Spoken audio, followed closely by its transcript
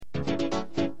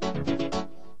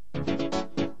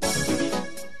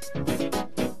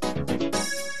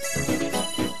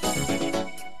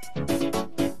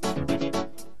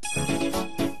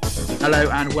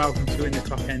Hello and welcome to In the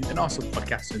Clock End, an Arsenal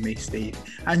podcast with me, Steve.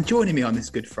 And joining me on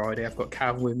this Good Friday, I've got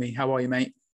Calvin with me. How are you,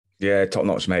 mate? Yeah, top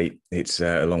notch, mate. It's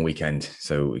a long weekend,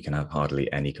 so we can have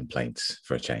hardly any complaints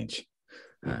for a change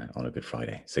on a Good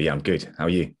Friday. So yeah, I'm good. How are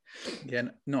you? Yeah,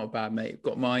 not bad, mate.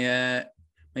 Got my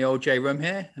my old J rum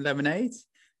here, lemonade.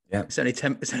 Yeah, It's only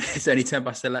 10. It's only 10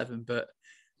 past 11, but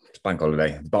it's bank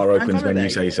holiday. The bar opens when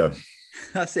you say so.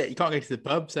 That's it. You can't go to the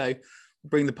pub, so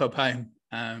bring the pub home.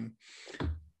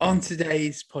 On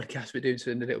today's podcast, we're doing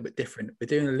something a little bit different. We're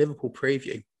doing a Liverpool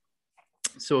preview.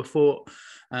 So I thought,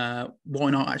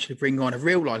 why not actually bring on a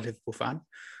real life Liverpool fan?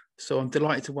 So I'm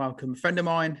delighted to welcome a friend of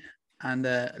mine and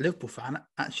a Liverpool fan,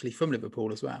 actually from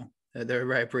Liverpool as well. They're a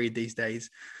rare breed these days.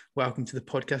 Welcome to the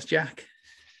podcast, Jack.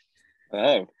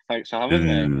 Oh, thanks for having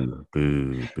me.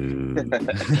 Boo, boo.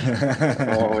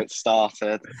 Oh, it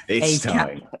started. It's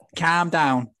time. Calm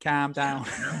down. Oh.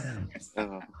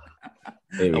 Oh,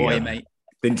 How are you, mate?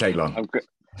 Didn't take long.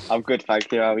 I'm good,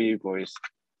 thank you. How are you, boys?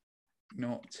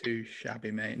 Not too shabby,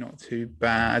 mate. Not too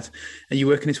bad. Are you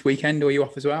working this weekend or are you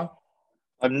off as well?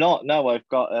 I'm not. No, I've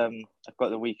got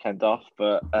the weekend off,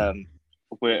 but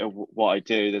what I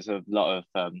do, there's a lot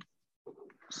of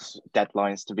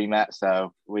deadlines to be met.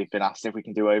 So we've been asked if we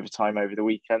can do overtime over the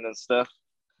weekend and stuff.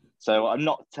 So I'm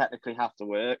not technically have to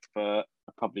work, but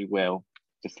I probably will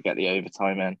just to get the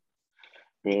overtime in.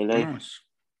 Really. Nice.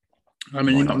 I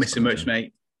mean, you're not missing much,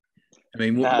 mate. I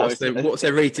mean, what's there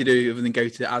really to do other than go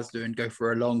to Asda and go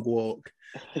for a long walk?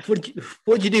 What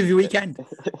did you do for your weekend? I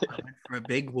went for a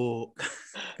big walk.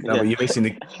 No, but you're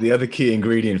missing the other key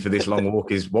ingredient for this long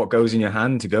walk is what goes in your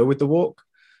hand to go with the walk?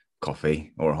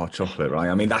 Coffee or a hot chocolate, right?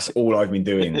 I mean, that's all I've been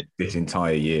doing this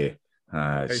entire year.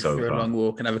 Go for a long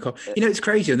walk and have a coffee. You know, it's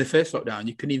crazy. In the first lockdown,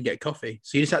 you couldn't even get coffee.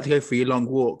 So you just had to go for your long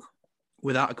walk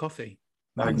without a coffee.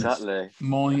 Exactly.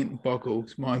 Mind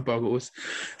boggles.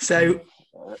 So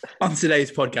on today's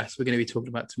podcast, we're going to be talking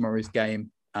about tomorrow's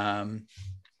game. But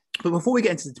before we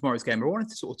get into tomorrow's game, I wanted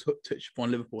to sort of touch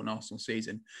upon Liverpool and Arsenal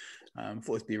season. I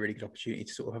thought it'd be a really good opportunity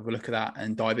to sort of have a look at that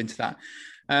and dive into that.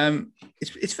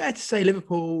 It's fair to say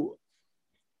Liverpool,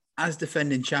 as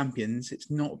defending champions, it's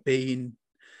not been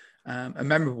a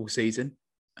memorable season.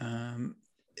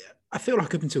 I feel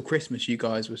like up until Christmas, you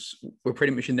guys were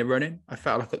pretty much in the running. I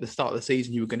felt like at the start of the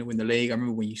season, you were going to win the league. I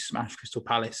remember when you smashed Crystal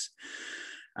Palace.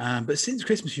 But since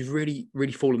Christmas, you've really,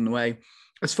 really fallen away.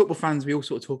 As football fans, we all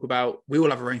sort of talk about, we all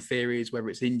have our own theories, whether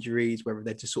it's injuries, whether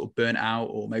they're just sort of burnt out,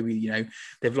 or maybe, you know,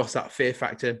 they've lost that fear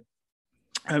factor.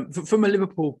 From a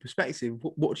Liverpool perspective,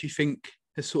 what do you think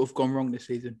has sort of gone wrong this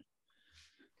season?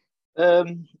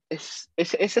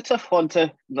 It's a tough one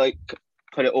to like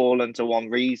put it all into one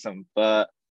reason, but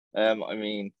I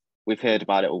mean, we've heard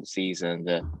about it all season,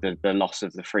 the loss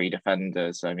of the three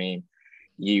defenders. I mean,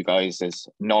 you guys as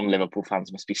non-Liverpool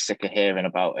fans must be sick of hearing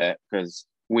about it, because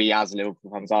we as Liverpool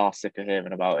fans are sick of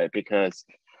hearing about it, because,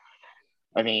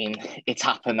 I mean, it's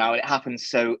happened now. It happened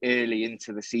so early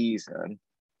into the season,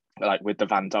 like with the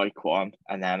Van Dijk one,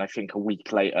 and then I think a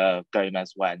week later,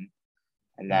 Gomez went.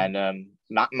 And then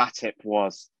Matip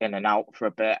was in and out for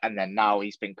a bit, and then now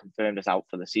he's been confirmed as out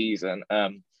for the season.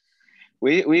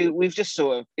 We've just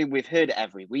sort of, we've heard it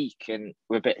every week, and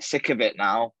we're a bit sick of it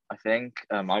now, I think.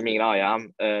 I mean, I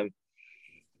am.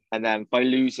 And then by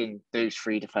losing those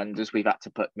three defenders, we've had to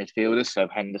put midfielders, so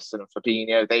Henderson and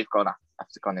Fabinho, they've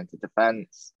gone into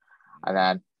defence. And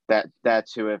then they're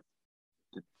two of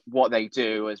what they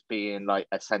do as being like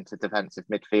a centre defensive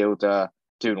midfielder,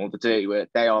 doing all the dirty work.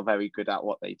 They are very good at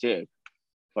what they do.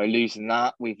 By losing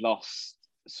that, we've lost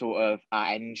sort of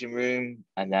our engine room,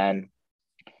 and then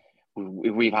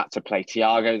we've had to play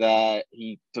Thiago there.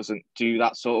 He doesn't do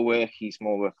that sort of work. He's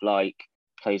more of like,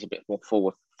 plays a bit more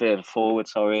further forward.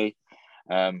 So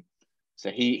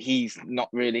he's not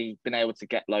really been able to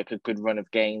get like a good run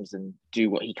of games and do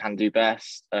what he can do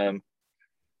best.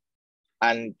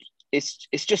 And it's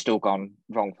just all gone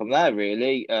wrong from there,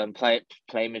 really. Play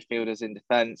midfielders in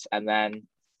defence, and then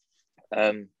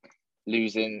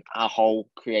losing our whole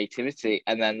creativity,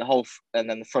 and then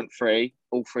the front three,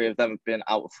 all three of them have been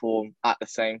out of form at the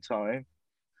same time.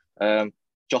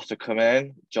 Jota come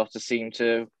in. Jota seemed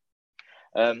to.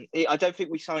 I don't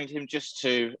think we signed him just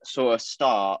to sort of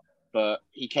start, but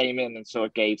he came in and sort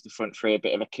of gave the front three a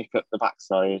bit of a kick up the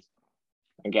backside,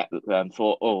 and get them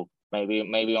thought, oh,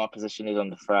 maybe our position is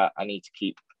under threat. I need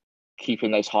to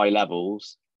keeping those high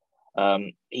levels.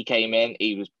 He came in,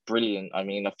 he was brilliant. I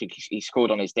mean, I think he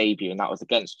scored on his debut, and that was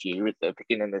against you at the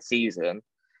beginning of the season.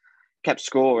 Kept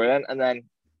scoring, and then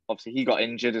obviously he got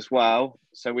injured as well.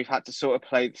 So we've had to sort of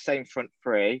play the same front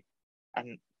three,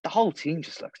 and the whole team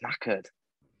just looks knackered,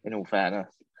 in all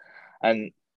fairness.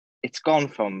 And it's gone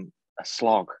from a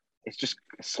slog it's just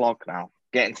a slog now.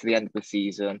 Getting to the end of the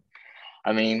season.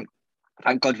 I mean,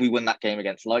 thank God we won that game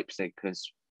against Leipzig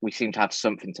because we seem to have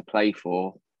something to play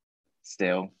for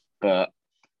still. But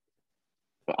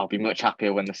I'll be much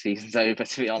happier when the season's over,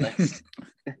 to be honest.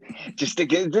 It's just to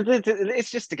get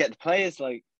the players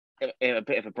like a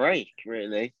bit of a break,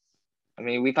 really. I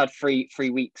mean, we've had three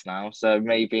weeks now, so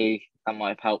maybe that might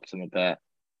have helped them a bit.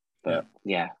 But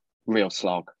yeah, real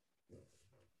slog.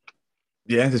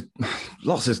 Yeah, there's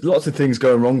lots of things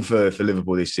going wrong for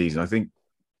Liverpool this season. I think,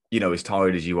 as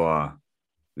tired as you are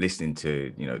listening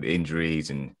to, the injuries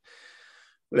and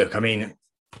look, I mean,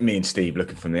 me and Steve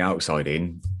looking from the outside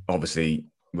in, obviously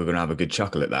we're going to have a good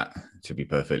chuckle at that, to be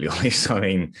perfectly honest. I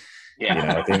mean,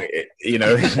 I think,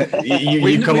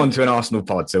 you come onto an Arsenal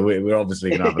pod, so we're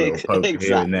obviously going to have a little poke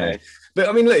here and there. But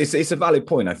I mean, look, it's a valid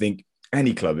point. I think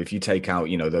any club, if you take out,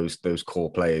 those core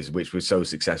players, which was so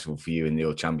successful for you in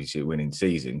your championship winning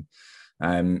season,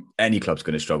 any club's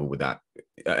going to struggle with that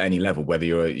at any level, whether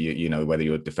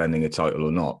you're defending a title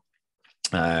or not.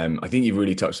 I think you've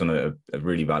really touched on a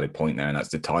really valid point there, and that's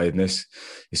the tiredness.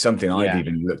 It's something I've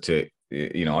even looked at.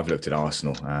 I've looked at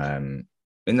Arsenal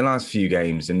in the last few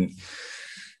games, and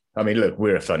I mean, look,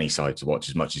 we're a funny side to watch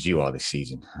as much as you are this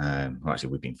season.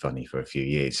 Actually, we've been funny for a few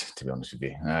years, to be honest with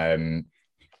you.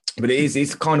 But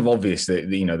it's kind of obvious that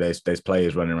there's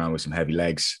players running around with some heavy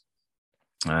legs,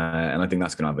 and I think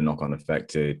that's going to have a knock-on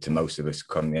effect to most of us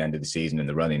come the end of the season and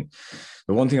the running.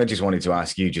 But one thing I just wanted to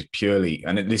ask you, just purely,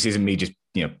 and this isn't me just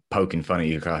poking fun at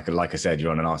you, like I said,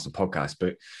 you're on an Arsenal podcast,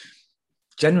 but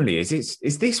generally,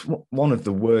 is this one of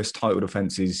the worst title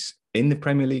defences in the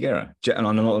Premier League era? And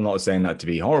I'm not saying that to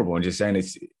be horrible. I'm just saying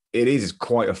it is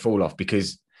quite a fall off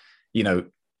because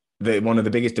one of the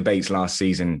biggest debates last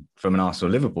season from an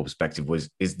Arsenal-Liverpool perspective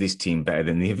was, is this team better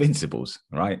than the Invincibles,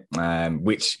 right?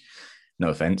 Which, no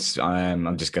offence,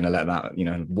 I'm just going to let that,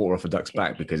 water off a duck's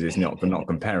back because it's not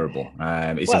comparable.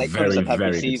 It's a very, comes up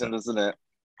every very season, doesn't it?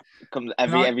 It comes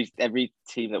every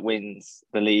team that wins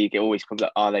the league, it always comes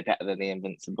up, are they better than the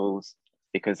Invincibles?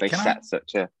 Because they set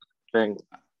such a thing.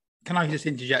 Can I just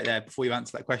interject there before you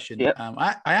answer that question? Yep.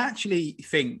 I actually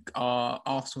think our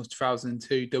Arsenal's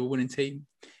 2002 double winning team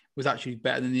was actually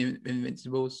better than the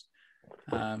Invincibles.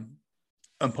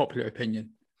 Unpopular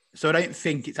opinion. So I don't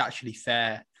think it's actually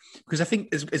fair because I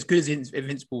think as good as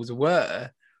Invincibles were,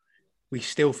 we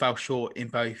still fell short in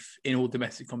all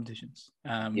domestic competitions.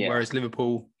 Whereas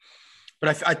Liverpool,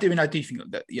 but I do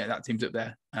think that that team's up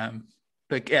there.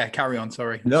 But yeah, carry on.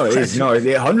 Sorry. No, it is. No, it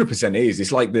 100% is.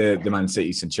 It's like the Man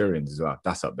City Centurions as well.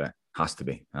 That's up there. Has to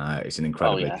be. It's an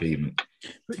incredible achievement.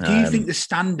 But do you think the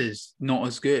standard's not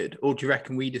as good, or do you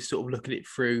reckon we just sort of look at it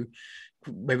through?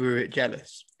 Maybe we're a bit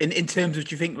jealous. In terms of,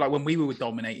 do you think like when we were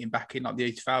dominating back in like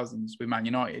the 2000s with Man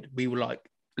United, we were like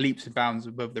leaps and bounds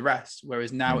above the rest,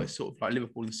 whereas now it's sort of like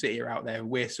Liverpool and City are out there.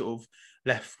 We're sort of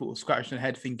left scratching the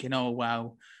head thinking, oh,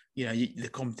 wow, the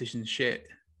competition's shit.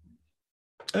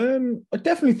 I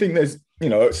definitely think there's,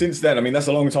 since then, I mean, that's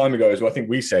a long time ago as well. I think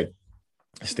we said,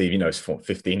 Steve, it's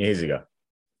 15 years ago.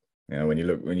 When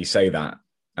you say that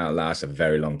out loud, it's a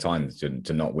very long time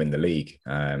to not win the league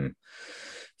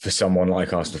for someone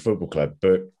like Arsenal Football Club.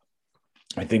 But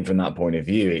I think from that point of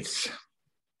view,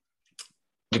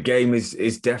 the game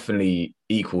is definitely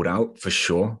equaled out for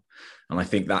sure. And I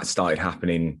think that started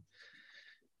happening,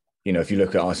 if you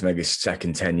look at Arsenal maybe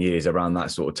second 10 years around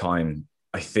that sort of time,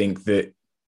 I think that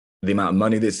the amount of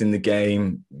money that's in the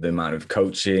game, the amount of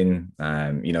coaching,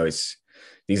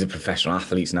 these are professional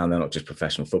athletes now. They're not just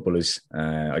professional footballers.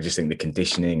 I just think the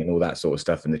conditioning and all that sort of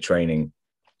stuff and the training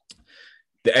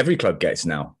that every club gets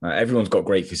now. Everyone's got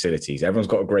great facilities. Everyone's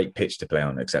got a great pitch to play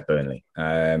on, except Burnley.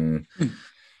 Everyone's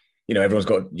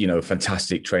got,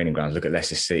 fantastic training grounds. Look at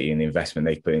Leicester City and the investment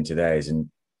they've put into theirs. And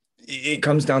it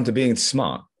comes down to being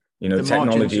smart. The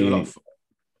technology...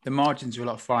 The margins are a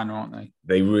lot finer, aren't they?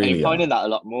 They really are. I'm finding that a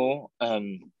lot more.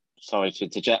 Sorry to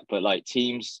interject, but like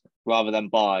teams, rather than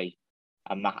buy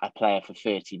a player for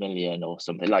 30 million or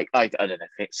something, like I don't know,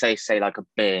 if it's, say like a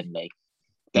Burnley,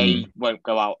 they won't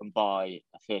go out and buy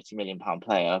a 30 million pound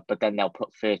player, but then they'll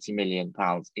put 30 million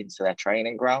pounds into their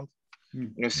training ground.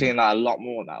 You're seeing that a lot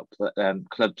more now.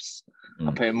 Clubs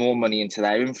are putting more money into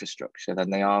their infrastructure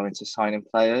than they are into signing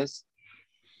players.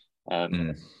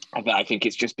 I think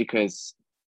it's just because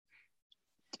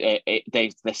they're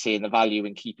seeing the value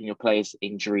in keeping your players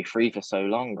injury free for so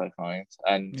long, I find,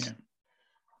 and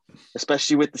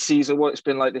especially with the season, what it's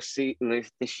been like this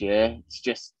year, it's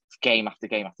just game after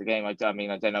game after game. I mean,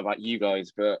 I don't know about you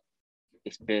guys, but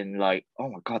it's been like, oh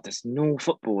my god, there's no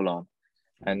football on,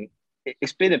 and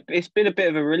it's been a bit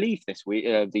of a relief this week,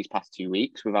 these past 2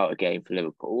 weeks without a game for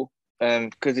Liverpool.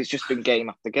 because it's just been game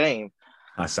after game.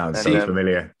 That sounds And, so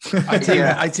familiar.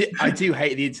 I do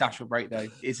hate the international break though.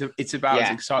 It's about as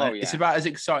exciting. Oh, yeah. It's about as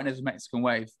exciting as the Mexican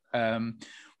wave.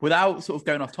 Without sort of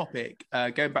going off topic,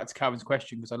 going back to Calvin's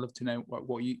question, because I'd love to know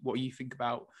what you think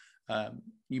about.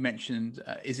 You mentioned,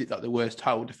 is it like the worst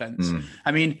title defense?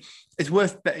 I mean, it's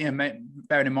worth bearing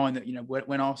in mind that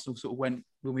when Arsenal sort of when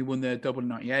we won the double in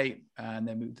 '98 and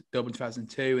then we double in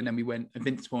 2002 and then we went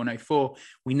invincible in '04,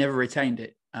 we never retained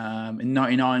it. In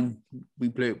 '99 we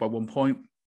blew it by 1 point.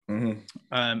 In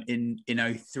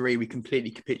 '03 we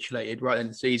completely capitulated right in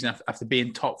the season after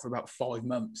being top for about 5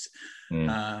 months.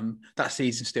 That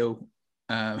season still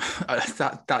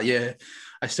that year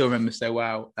I still remember so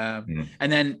well. And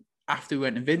then after we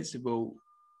went invincible,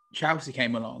 Chelsea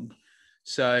came along.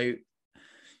 So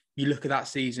you look at that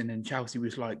season and Chelsea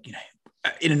was like,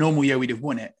 in a normal year, we'd have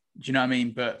won it. Do you know what I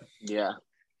mean? But yeah,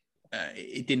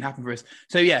 it didn't happen for us.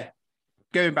 So yeah,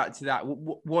 going back to that,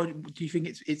 what do you think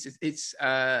it's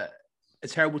a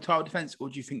terrible title defense, or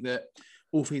do you think that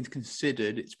all things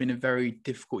considered, it's been a very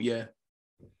difficult year?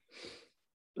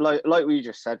 Like we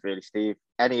just said, really, Steve,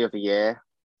 any other year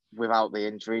without the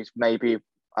injuries, maybe.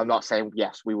 I'm not saying,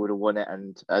 yes, we would have won it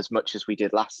and as much as we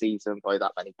did last season by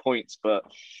that many points, but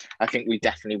I think we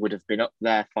definitely would have been up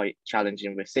there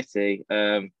challenging with City.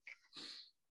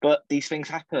 But these things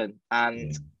happen.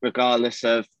 And regardless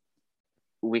of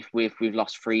we've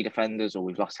lost 3 defenders or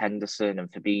we've lost Henderson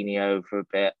and Fabinho for a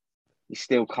bit, you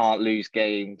still can't lose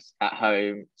games at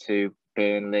home to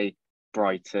Burnley,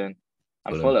 Brighton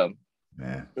and Fulham.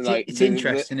 Yeah. It's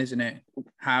interesting, isn't it?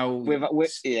 How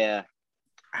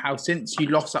since you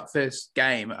lost that first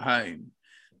game at home,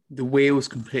 the wheels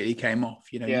completely came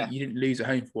off. You didn't lose at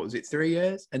home for, what was it, 3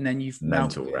 years? And then you've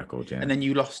mental record, and then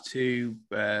you lost to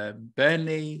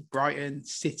Burnley, Brighton,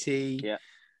 City. Yeah.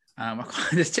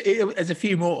 There's a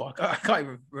few more. I can't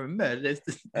even remember.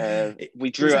 We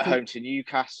drew at home to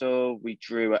Newcastle. We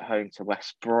drew at home to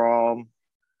West Brom.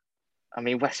 I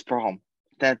mean, West Brom,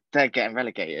 they're getting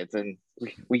relegated, and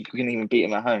we couldn't even beat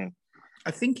them at home.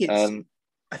 I think it's.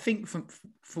 I think from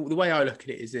the way I look at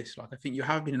it is this: like, I think you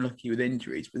have been unlucky with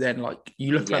injuries, but then like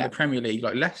you look around the Premier League,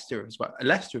 like Leicester as well.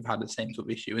 Leicester have had the same sort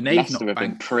of issue, and they've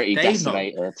been pretty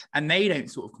decimated, and they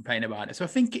don't sort of complain about it. So I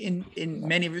think in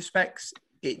many respects,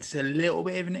 it's a little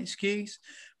bit of an excuse,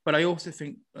 but I also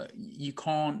think you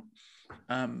can't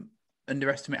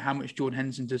underestimate how much Jordan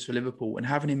Henderson does for Liverpool, and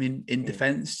having him in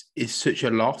defence is such a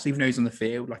loss, even though he's on the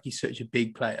field. Like, he's such a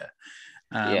big player.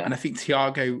 And I think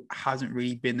Thiago hasn't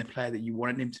really been the player that you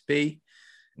wanted him to be.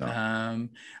 No.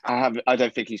 I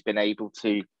don't think he's been able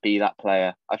to be that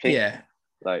player. I think,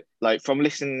 like from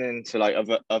listening to like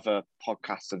other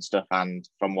podcasts and stuff, and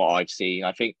from what I've seen,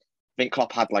 I think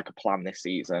Klopp had like a plan this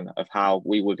season of how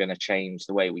we were going to change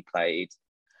the way we played.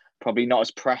 Probably not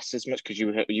as press as much, because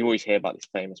you always hear about this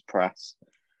famous press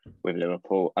with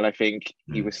Liverpool, and I think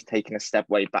he was taking a step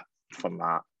way back from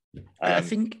that. I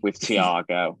think with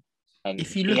Thiago. And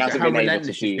if you look at how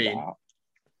relentless you've been,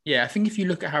 I think if you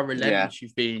look at how relentless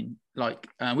you've been, like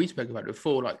we spoke about it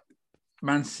before, like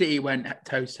Man City went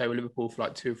toe to toe with Liverpool for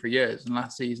like 2 or 3 years, and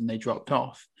last season they dropped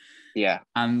off. Yeah,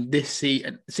 and this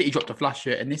City dropped off last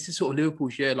year, and this is sort of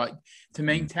Liverpool's year. Like, to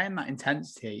maintain that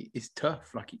intensity is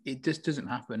tough. Like, it just doesn't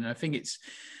happen. And I think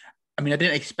I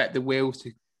didn't expect the wheels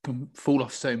to fall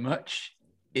off so much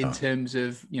in terms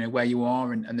of where you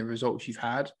are and the results you've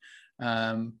had.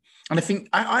 And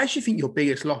I actually think your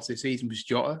biggest loss this season was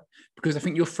Jota, because I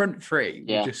think your front three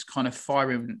were just kind of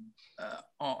firing.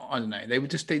 I don't know. They were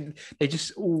just they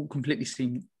just all completely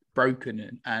seemed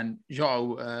broken. And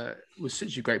Jota was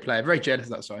such a great player. Very jealous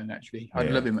of that sign, actually. I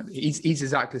love him. He's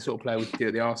exactly the sort of player we could do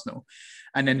at the Arsenal.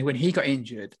 And then when he got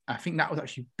injured, I think that was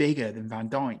actually bigger than Van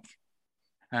Dijk.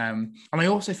 And I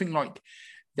also think like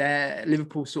their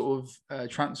Liverpool sort of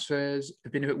transfers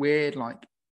have been a bit weird. Like,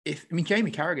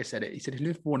 Jamie Carragher said it. He said if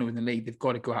Liverpool want to win the league, they've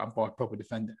got to go out and buy a proper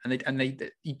defender. And they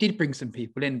he did bring some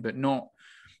people in, but no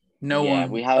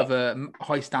one of a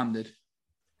high standard.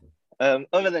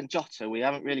 Other than Jota, we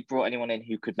haven't really brought anyone in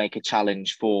who could make a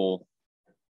challenge for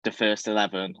the first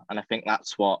 11, and I think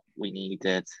that's what we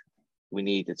needed.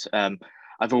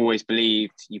 I've always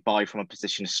believed you buy from a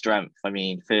position of strength. I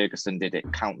mean, Ferguson did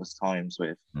it countless times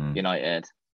with United.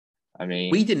 I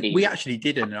mean, we actually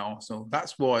didn't at Arsenal.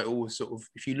 That's why it always sort of,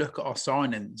 if you look at our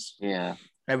signings,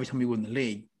 every time we won the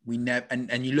league, we never,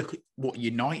 and you look at what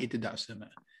United did that summer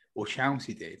or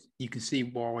Chelsea did, you can see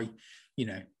why,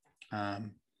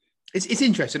 it's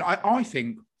interesting. I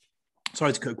think,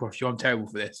 sorry to cut across you, I'm terrible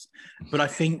for this, but I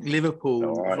think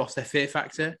Liverpool lost their fear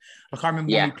factor. Like, I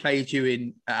remember when we played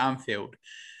you at Anfield,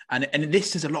 And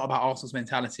this says a lot about Arsenal's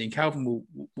mentality. And Calvin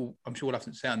will I'm sure we'll have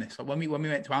something to say on this. Like when we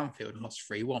went to Anfield and lost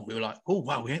 3-1, we were like, oh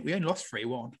wow, we only lost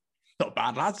 3-1. Not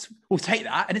bad, lads. We'll take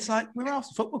that. And it's like, we're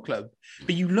Arsenal Football Club.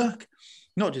 But you look,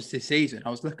 not just this season, I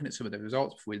was looking at some of the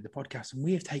results before we did the podcast, and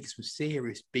we have taken some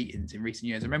serious beatings in recent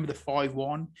years. I remember the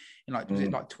 5-1 in was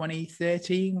it like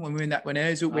 2013 when we were in that, when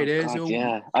Ozil made Ozil?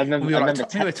 Yeah, I remember. We were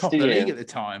top of the league at the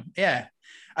time. Yeah.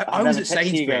 I was at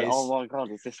Sainsbury's. Oh my God,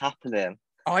 is this happening?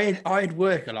 I had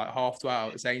work at like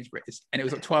 12:30 at Sainsbury's, and it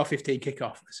was like 12:15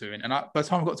 kickoff or something. And by the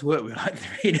time I got to work, we were like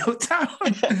 3-0 down.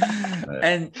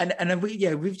 and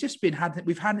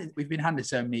we've been handed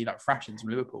so many like thrashings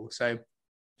from Liverpool. So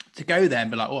to go there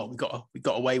and be like, oh, we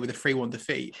got away with a 3-1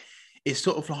 defeat, is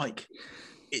sort of like,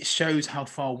 it shows how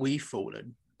far we've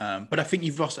fallen. But I think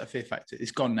you've lost that fear factor.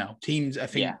 It's gone now. Teams, I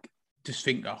think, just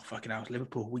think, oh fucking hell,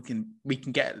 Liverpool, we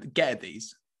can get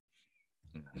these.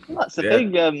 That's the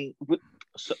thing.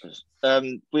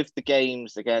 With the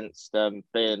games against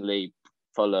Burnley,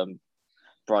 Fulham,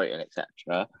 Brighton,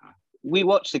 etc., we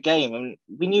watched the game and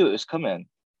we knew it was coming.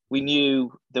 We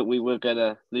knew that we were going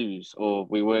to lose or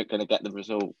we weren't going to get the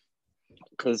result,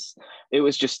 because it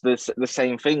was just the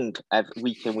same thing every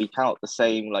week in, week out. The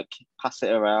same, like, pass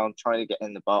it around, trying to get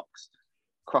in the box,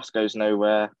 cross goes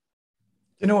nowhere.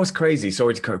 You know what's crazy?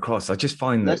 Sorry to cut across. I just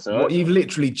find that what you've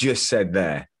literally just said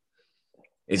there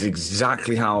is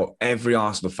exactly how every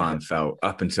Arsenal fan felt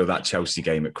up until that Chelsea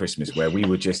game at Christmas, where we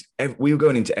were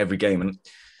going into every game. And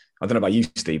I don't know about you,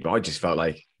 Steve, but I just felt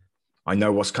like, I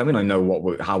know what's coming. I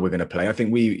know how we're going to play. I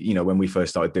think when we first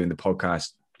started doing the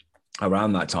podcast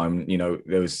around that time,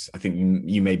 there was, I think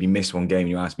you maybe missed one game and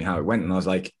you asked me how it went. And I was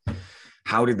like,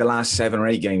 how did the last 7 or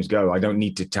 8 games go? I don't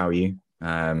need to tell you.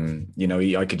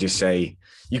 I could just say,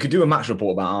 you could do a match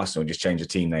report about Arsenal and just change the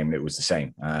team name and it was the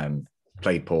same.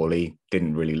 Played poorly,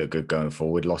 didn't really look good going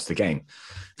forward, lost the game.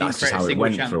 That's just how it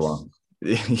went for a while.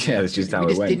 Yeah, that's just how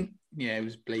it went. It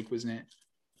was bleak, wasn't it?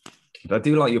 But I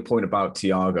do like your point about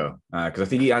Thiago, because I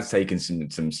think he has taken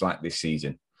some slack this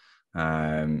season.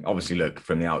 Obviously, look,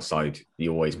 from the outside,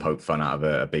 you always poke fun out of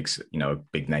a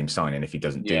big name signing if he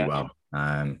doesn't do well.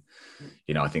 I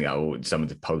think that some of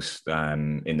the posts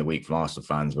in the week from Arsenal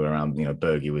fans were around,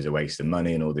 Bergie was a waste of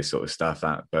money and all this sort of stuff.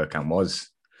 That Bergkamp was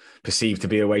perceived to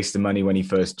be a waste of money when he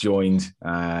first joined.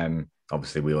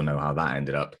 Obviously, we all know how that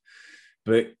ended up.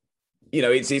 But,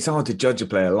 it's hard to judge a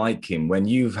player like him when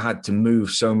you've had to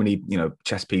move so many,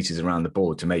 chess pieces around the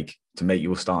board to make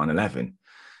your starting 11.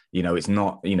 It's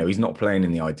not, he's not playing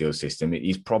in the ideal system.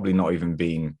 He's probably not even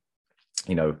been,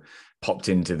 popped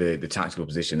into the tactical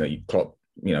position that Klopp,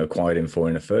 acquired him for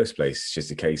in the first place. It's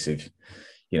just a case of,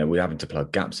 we're having to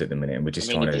plug gaps at the minute and we're just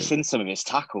trying to... You've seen some of his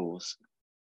tackles.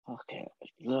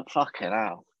 Fucking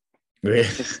hell. Yeah.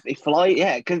 He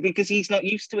fly, because he's not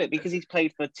used to it, because he's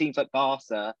played for teams like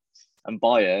Barca and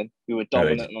Bayern, who are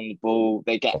dominant on the ball.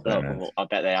 They get, I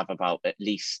bet they have about at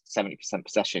least 70%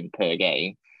 possession per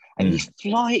game. And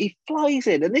he flies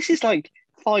in. And this is like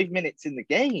 5 minutes in the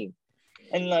game.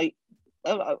 And like,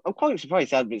 I'm quite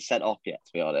surprised he hasn't been sent off yet,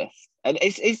 to be honest. And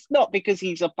it's not because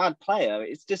he's a bad player.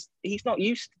 It's just he's not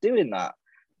used to doing that.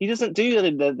 He doesn't do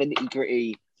the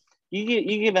nitty-gritty.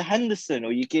 You give a Henderson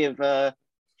or you give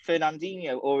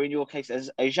Fernandinho, or in your case,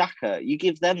 as a Xhaka, you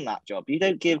give them that job. You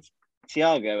don't give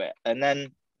Thiago it. And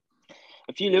then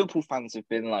a few Liverpool fans have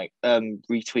been like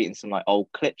retweeting some like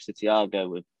old clips of Thiago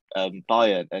with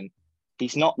Bayern, and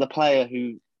he's not the player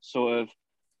who sort of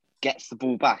gets the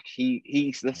ball back.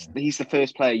 He's the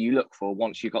first player you look for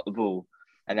once you got the ball,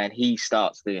 and then he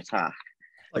starts the attack.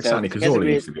 Like Santi Cazorla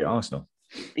used to be at Arsenal.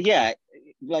 Yeah,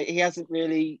 like he hasn't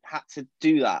really had to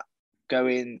do that. Go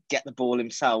in, get the ball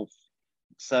himself.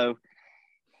 So,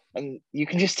 and you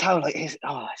can just tell like his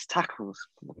tackles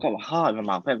got a heart in my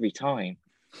mouth every time.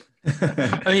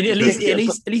 I mean, at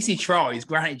least he tries.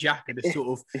 Granit Xhaka to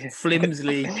sort of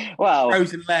flimsily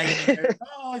throws a leg and goes,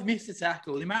 I've missed a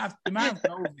tackle. The amount of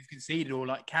goals we've conceded or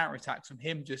like counter attacks from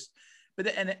him just. But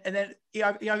then, and then he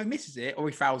either misses it or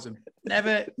he fouls them.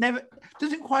 Never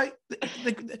doesn't quite.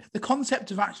 The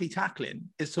concept of actually tackling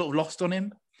is sort of lost on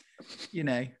him,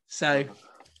 So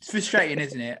it's frustrating,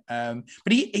 isn't it?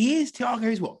 But he is.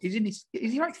 Thiago is what? Is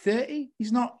he like 30?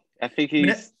 He's not. I think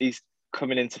he's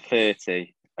coming into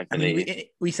 30. I mean,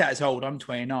 we sat as old. I'm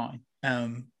 29.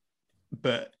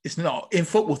 But it's not in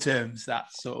football terms.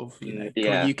 That sort of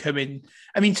you come in.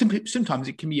 I mean, sometimes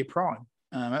it can be your prime.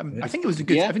 I think it was a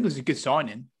good. I think it was a good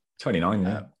signing. 29.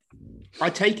 Yeah. I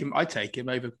take him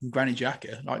over Granit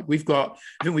Xhaka. Like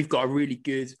I think we've got a really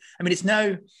good. I mean, it's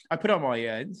no. I put on my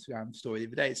Instagram story the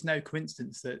other day. It's no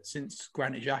coincidence that since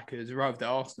Granit Xhaka has arrived at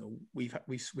Arsenal, we've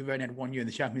only had 1 year in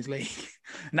the Champions League,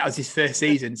 and that was his first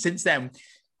season. Since then,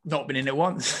 not been in it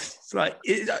once. It's like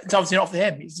it's obviously not for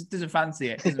him. He just doesn't fancy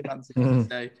it.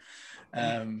 So,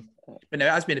 but no,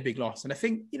 it has been a big loss. And I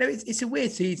think, it's a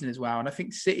weird season as well. And I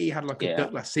think City had like a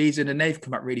duck last season and they've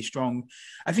come out really strong.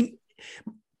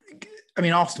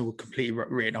 Arsenal were completely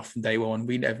written off from day one.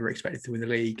 We never expected to win the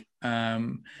league.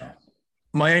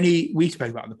 We spoke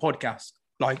about it on the podcast,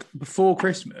 like before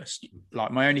Christmas,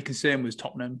 like my only concern was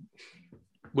Tottenham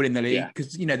winning the league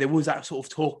because, there was that sort of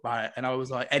talk about it. And I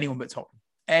was like, anyone but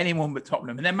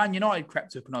Tottenham. And then Man United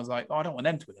crept up and I was like, I don't want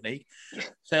them to win the league.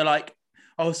 So like,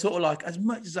 I was sort of like, as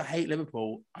much as I hate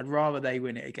Liverpool, I'd rather they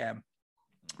win it again.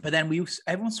 But then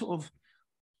everyone sort of,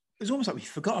 it was almost like we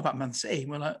forgot about Man City.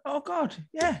 We're like, oh God,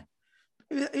 yeah.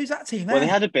 Who's that team? Well, they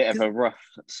had a bit of a rough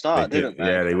start, didn't they?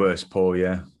 Yeah, they were poor,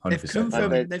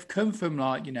 100%. They've come from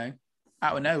like,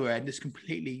 out of nowhere and just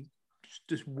completely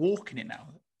just walking it now.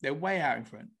 They're way out in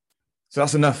front. So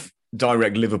that's enough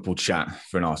direct Liverpool chat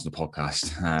for an Arsenal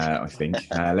podcast, I think.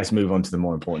 Let's move on to the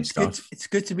more important stuff. It's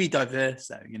good to be diverse,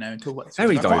 though, and talk about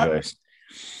very diverse.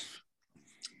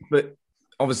 But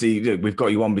obviously, we've got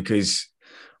you on because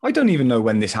I don't even know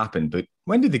when this happened, but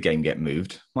when did the game get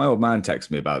moved? My old man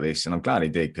texted me about this, and I'm glad he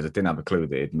did because I didn't have a clue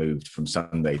that it moved from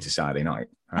Sunday to Saturday night.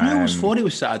 I always thought it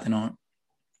was Saturday night.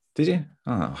 Did you?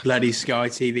 Oh. Bloody Sky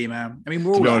TV, man.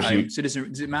 We're all at home, so does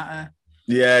it matter?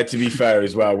 Yeah, to be fair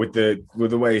as well, with the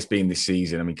way it's been this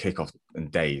season, kickoff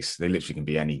and days, they literally can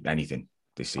be anything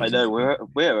this season. I know,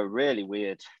 we're a really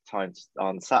weird time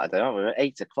on Saturday, aren't we? We're at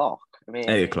 8 o'clock.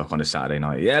 8 o'clock on a Saturday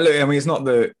night. Yeah, look, it's not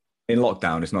in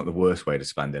lockdown, it's not the worst way to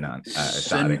spend a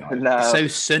Saturday night. No. So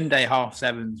Sunday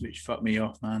 7:30s, which fucked me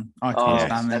off, man. I can't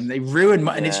stand them. They ruined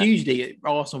and it's usually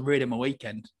Arsenal ruining my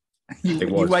weekend. It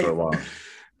was for a while.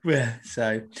 Yeah,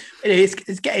 so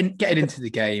it's getting into the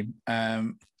game.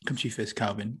 Come to you first,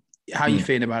 Calvin. How are you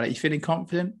feeling about it? You feeling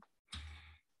confident?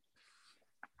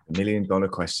 $1 million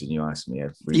question you ask me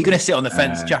every You're going to sit on the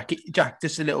fence, Jack. Jack,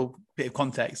 just a little bit of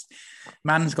context.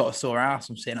 Man's got a sore ass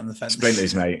from sitting on the fence.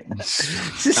 Splinters, mate.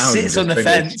 Just sits on the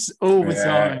fence all the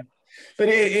time. But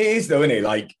it is, though, isn't it?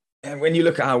 Like, when you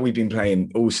look at how we've been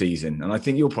playing all season, and I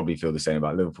think you'll probably feel the same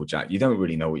about Liverpool, Jack, you don't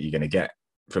really know what you're going to get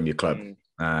from your club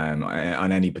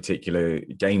on any particular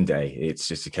game day. It's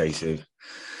just a case of,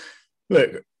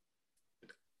 look,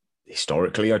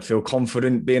 historically, I'd feel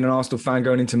confident being an Arsenal fan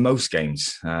going into most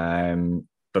games.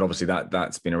 But obviously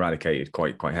that's been eradicated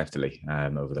quite heftily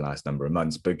over the last number of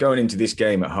months. But going into this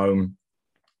game at home,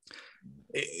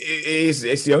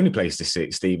 it's the only place to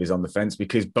sit, Steve, is on the fence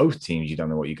because both teams, you don't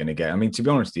know what you're going to get. To be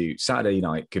honest with you, Saturday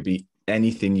night could be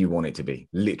anything you want it to be,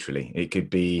 literally. It could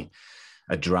be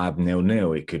a drab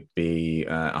 0-0. It could be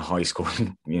a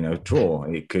high-scoring, draw.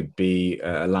 It could be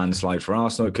a landslide for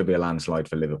Arsenal. It could be a landslide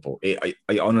for Liverpool.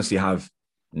 I honestly have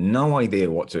no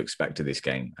idea what to expect of this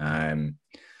game.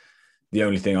 The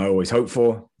only thing I always hope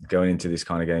for going into this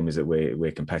kind of game is that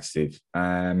we're competitive.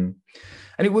 And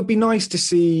it would be nice to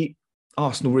see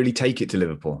Arsenal really take it to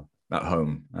Liverpool at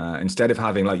home. Instead of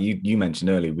having, like you mentioned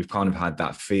earlier, we've kind of had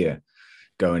that fear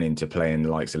going into playing the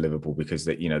likes of Liverpool because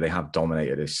they have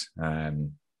dominated us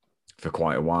for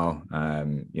quite a while.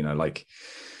 Like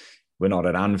we're not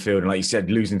at Anfield, and like you said,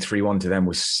 losing 3-1 to them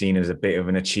was seen as a bit of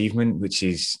an achievement, which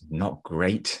is not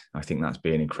great. I think that's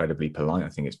being incredibly polite. I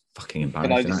think it's fucking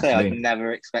embarrassing. Can I just say, I'd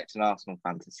never expect an Arsenal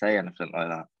fan to say anything like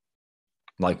that.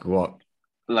 Like what?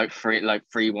 Like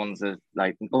 3-1's are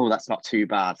like, oh, that's not too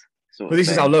bad. Well, this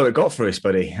is how low it got for us,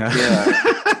 buddy. Yeah.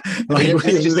 We've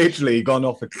literally gone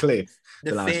off a cliff.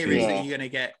 The fear is that you're going to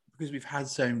get, because we've had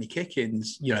so many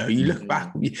kick-ins, you look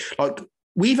back, like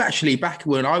we've actually, back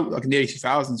when in the early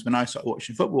 2000s, when I started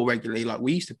watching football regularly, like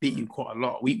we used to beat you quite a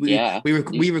lot.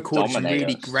 We recorded some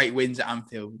really great wins at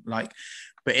Anfield, like,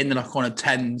 but in the on a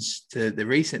 10s to the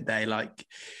recent day, like,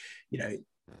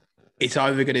 it's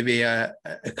either going to be a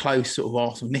close sort of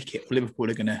Arsenal nick it, or Liverpool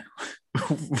are going to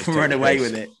run away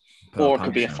with it. Or it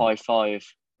could be a 5-5,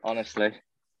 honestly.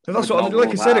 So that's what, like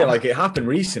I said, it happened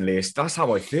recently. That's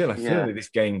how I feel. I feel that this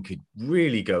game could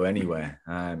really go anywhere,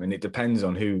 and it depends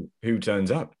on who turns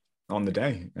up on the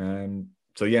day.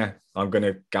 So yeah, I'm going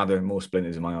to gather more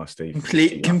splinters in my arse, Steve.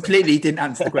 Completely didn't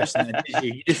answer the question, then, did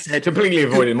you? You just said completely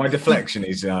avoided. My deflection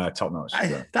is top notch.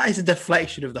 That is a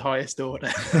deflection of the highest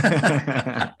order.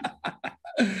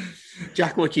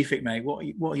 Jack, what do you think, mate?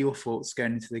 What are your thoughts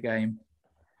going into the game?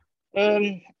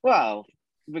 Well,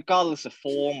 regardless of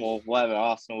form or whatever,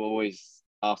 Arsenal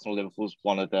Liverpool's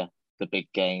one of the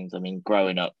big games.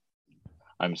 Growing up,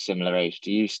 I'm a similar age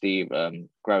to you, Steve.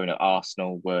 Growing up,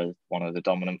 Arsenal were one of the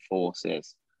dominant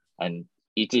forces, and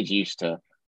you did used to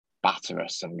batter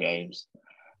us some games,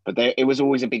 but it was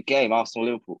always a big game. Arsenal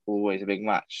Liverpool, always a big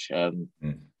match.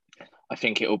 I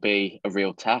think it'll be a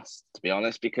real test, to be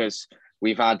honest, because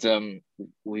we've had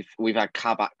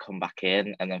Kabak come back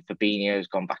in, and then Fabinho's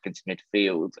gone back into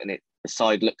midfield, and the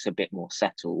side looks a bit more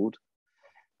settled.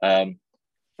 I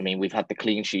mean, we've had the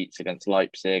clean sheets against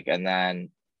Leipzig, and then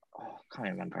I can't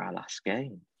remember our last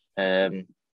game.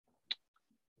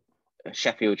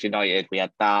 Sheffield United, we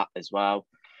had that as well.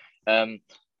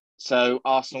 So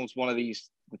Arsenal's one of the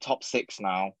top 6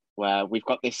 now, where we've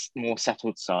got this more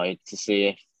settled side to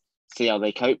see how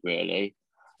they cope, really.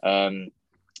 My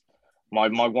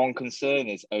one concern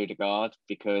is Odegaard,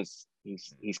 because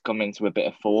he's come into a bit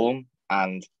of form,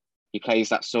 and he plays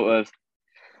that sort of.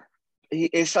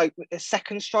 It's like a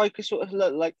second striker, sort of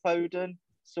like Foden,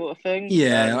 sort of thing.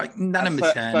 Yeah, like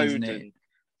number 10, isn't it?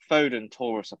 Foden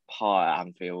tore us apart at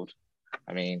Anfield.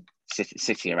 I mean,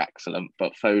 City are excellent,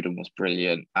 but Foden was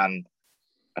brilliant, and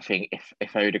I think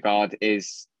if Odegaard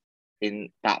is in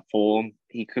that form,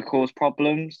 he could cause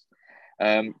problems.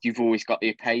 You've always got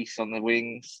your pace on the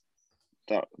wings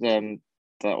that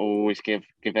always give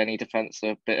any defence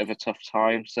a bit of a tough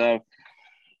time. So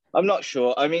I'm not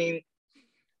sure. I mean,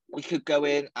 we could go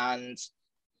in and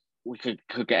we could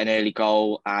get an early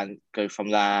goal and go from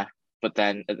there, but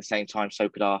then at the same time, so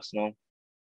could Arsenal.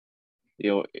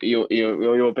 You're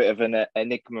a bit of an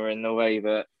enigma in the way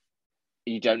that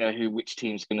you don't know which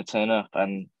team's going to turn up,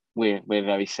 and we're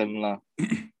very similar.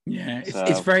 Yeah,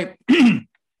 it's very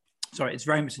sorry, it's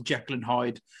very much a Jekyll and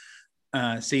Hyde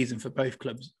season for both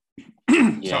clubs.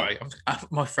 Sorry,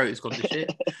 my throat has gone to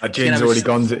shit. The gin's already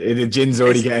gone. The gin's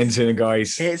already getting to it,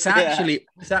 guys. It's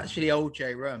actually Old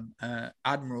J rum,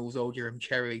 Admiral's Old J rum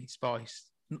cherry spice.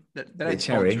 They don't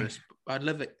sponsor us, but I'd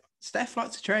love it. Steph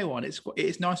likes a cherry one.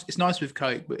 It's nice. It's nice with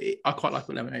Coke, but I quite like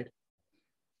with lemonade.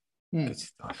 Good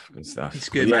stuff. Good stuff. It's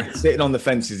good, yeah, man. Sitting on the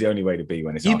fence is the only way to be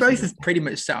when it's. You both have pretty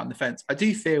much sat on the fence. I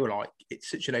do feel like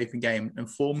it's such an open game, and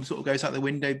form sort of goes out the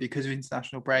window because of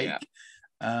international break.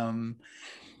 Yeah.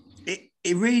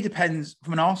 It really depends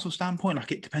from an Arsenal standpoint.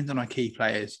 Like, it depends on our key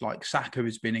players. Like, Saka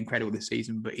has been incredible this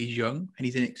season, but he's young and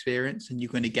he's inexperienced, and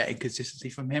you're going to get inconsistency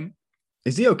from him.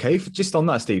 Is he okay? Just on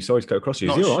that, Steve. Sorry to go across you.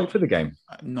 Is he all right for the game?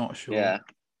 I'm not sure. Yeah,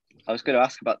 I was going to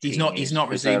ask about. He's not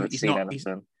resumed.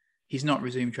 He's not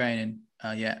resumed training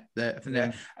yet.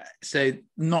 So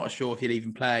not sure if he'll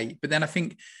even play. But then I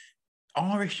think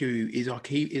our issue is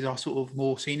our sort of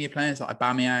more senior players like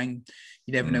Aubameyang.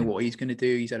 You never know what he's going to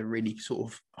do. He's had a really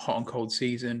sort of hot and cold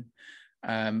season.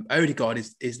 Odegaard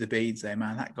is the beads there,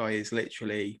 man. That guy is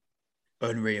literally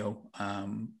unreal.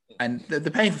 And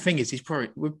the painful thing is he's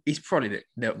probably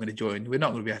not going to join. We're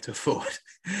not going to be able to afford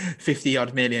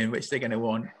 50-odd million, which they're going to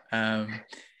want.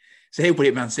 So he'll put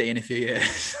it Man City in a few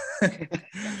years.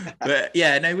 But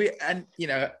yeah,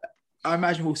 I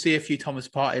imagine we'll see a few Thomas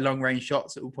Partey long-range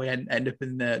shots that will probably end up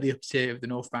in the upper tier of the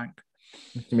North Bank.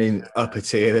 You mean upper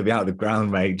tier? They'll be out of the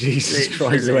ground, mate. Jesus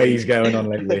Christ, the way he's going on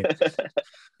lately.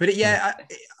 But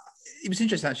it was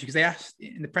interesting actually, because they asked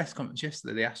in the press conference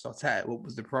yesterday, they asked Arteta what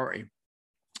was the priority.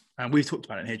 And we've talked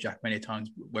about it here, Jack, many times,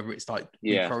 whether it's like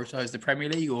we prioritise the Premier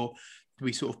League or do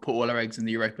we sort of put all our eggs in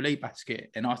the Europa League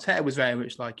basket. And Arteta was very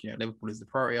much like, Liverpool is the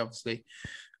priority, obviously.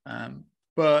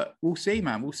 But we'll see,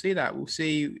 man. We'll see that. We'll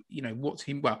see, what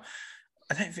team. Well,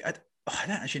 I don't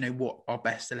actually know what our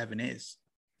best 11 is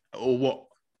or what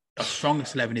our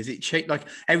strongest 11 is. It shaped like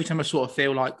every time I sort of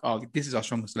feel like, oh, this is our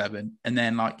strongest 11, and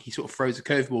then like he sort of throws a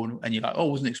curveball and you're like, oh,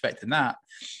 I wasn't expecting that.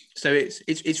 So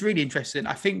it's really interesting.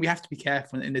 I think we have to be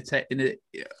careful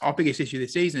our biggest issue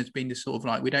this season has been this sort of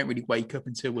like, we don't really wake up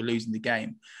until we're losing the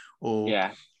game, or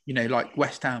like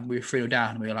West Ham, we were 3-0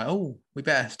 down and we were like, oh, we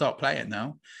better start playing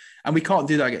now. And we can't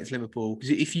do that against Liverpool,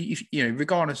 because if you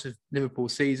regardless of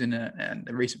Liverpool's season and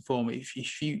the recent form,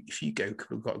 if you go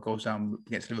got goals down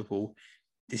against Liverpool,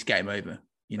 this game over.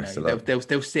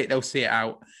 They'll see it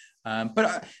out.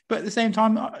 But at the same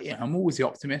time, I'm always the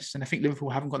optimist, and I think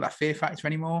Liverpool haven't got that fear factor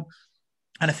anymore.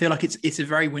 And I feel like it's a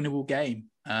very winnable game.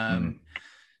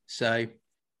 So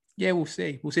yeah, we'll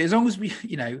see. As long as we,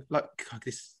 like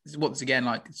this once again,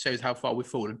 like shows how far we've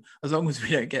fallen. As long as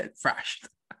we don't get thrashed.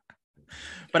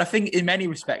 But I think in many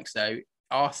respects, though,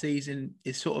 our season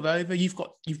is sort of over. You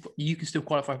can still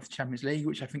qualify for the Champions League,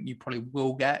 which I think you probably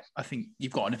will get. I think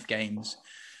you've got enough games.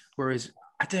 Whereas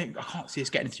I can't see us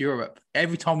getting into Europe.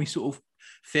 Every time we sort of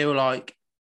feel like,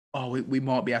 oh, we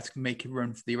might be able to make a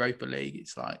run for the Europa League,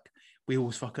 it's like we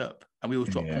always fuck up and we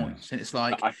always drop points. And it's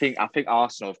like I think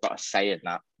Arsenal have got a say in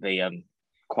that, the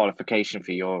qualification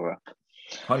for Europe.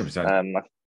 100%.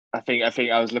 I think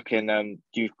I was looking.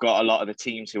 You've got a lot of the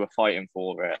teams who are fighting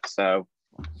for it, so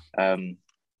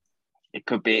it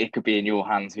could be in your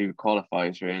hands who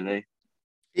qualifies, really.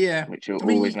 Yeah, which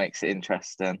always makes it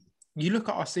interesting. you look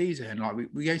at our season, like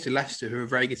we go to Leicester, who are a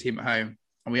very good team at home,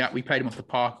 and we played them off the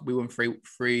park. We won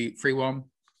 3-1.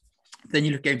 Then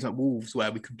you look at games like Wolves,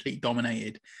 where we completely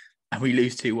dominated, and we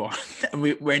lose 2-1, and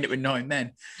we end up with 9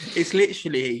 men. It's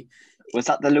literally. Was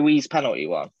that the Louise penalty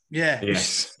one? Yeah.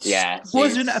 Yes. Yeah.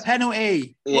 Wasn't a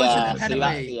penalty. Yeah. Wasn't a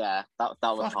penalty. That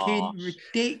was fucking harsh.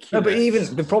 ridiculous. No, but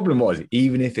even the problem was,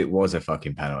 even if it was a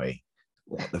fucking penalty,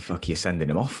 what the fuck are you sending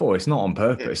him off for? It's not on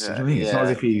purpose. You know what I mean? It's not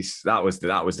as if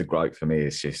that was the gripe for me.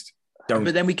 It's just don't.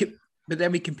 But then we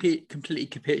completely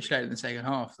capitulated in the second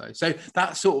half, though. So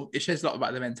that sort of it shows a lot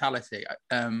about the mentality.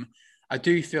 I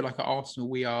do feel like at Arsenal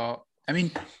we are. I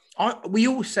mean, we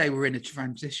all say we're in a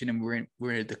transition and we're in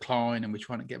a decline and we're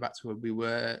trying to get back to where we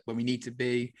were when we need to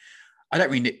be. I don't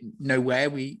really know where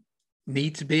we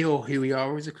need to be or who we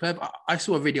are as a club. I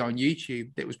saw a video on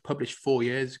YouTube that was published 4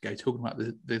 years ago talking about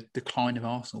the decline of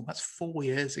Arsenal. That's 4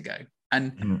 years ago.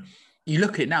 And you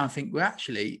look at it now and think, well,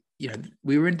 actually,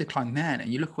 we were in decline then,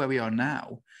 and you look where we are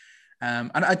now.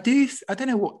 And I don't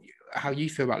know how you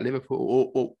feel about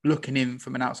Liverpool or looking in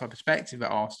from an outside perspective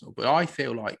at Arsenal, but I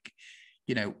feel like,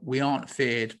 we aren't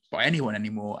feared by anyone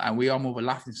anymore, and we are more of a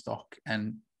laughingstock.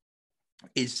 And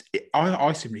it's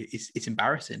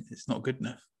embarrassing. It's not good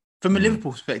enough. From a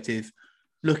Liverpool perspective,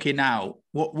 looking out,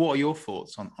 what are your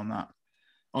thoughts on that?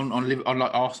 On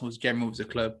like Arsenal's general as a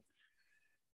club?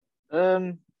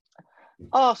 Through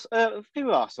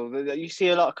Arsenal, you see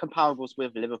a lot of comparables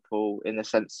with Liverpool in the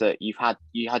sense that you had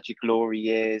your glory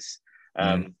years.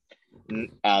 A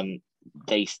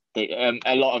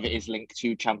lot of it is linked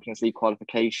to Champions League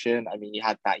qualification. I mean, you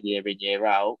had that year in, year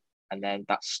out, and then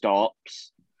that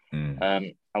stops.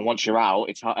 And once you're out,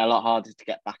 it's a lot harder to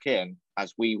get back in,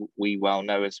 as we well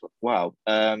know as well.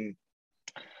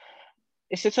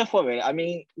 It's a tough one, really. I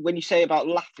mean, when you say about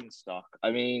laughingstock,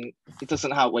 I mean, it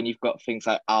doesn't help when you've got things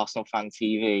like Arsenal Fan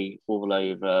TV all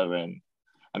over, and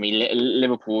I mean,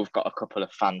 Liverpool have got a couple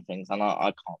of fan things, and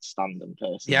I can't stand them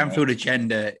personally. The Anfield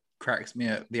agenda cracks me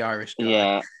up. The Irish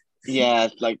guy. Yeah.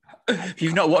 Like, if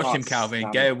you've not watched him,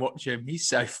 Calvin, go and watch him. He's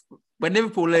so. When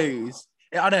Liverpool lose,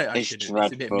 I know I shouldn't.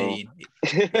 It's a bit mean.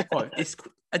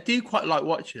 I do quite like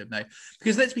watching them though,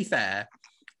 because let's be fair.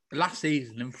 Last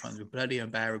season, Liverpool fans were bloody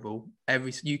unbearable.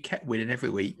 You kept winning every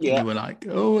week. Yeah. And you were like,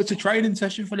 oh, it's a training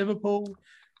session for Liverpool.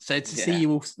 So to see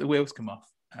the wheels come off.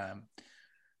 But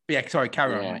yeah, sorry,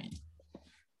 carry on, mate.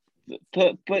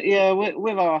 But yeah,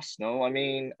 with Arsenal, I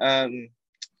mean, I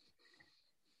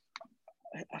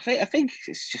think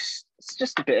it's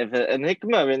just a bit of an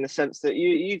enigma in the sense that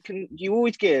you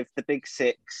always give the big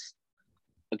six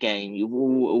a game. You've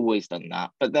always done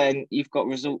that, but then you've got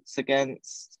results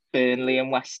against Burnley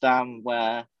and West Ham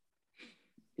where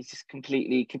you just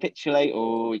completely capitulate,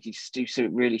 or you just do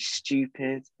something really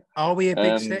stupid. Are we a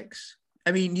big six?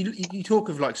 I mean, you talk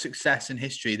of like success in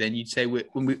history, then you'd say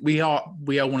we are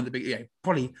one of the big,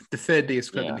 probably the third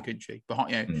biggest club in the country,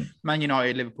 behind Man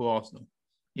United, Liverpool, Arsenal.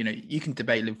 You can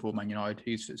debate Liverpool, Man United,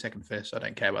 who's second, first. I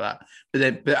don't care about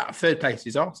that. But third place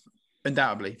is Arsenal,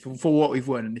 undoubtedly, for what we've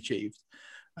won and achieved.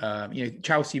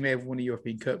 Chelsea may have won the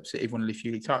European Cup, City have won a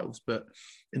few league titles, but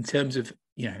in terms of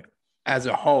as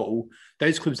a whole,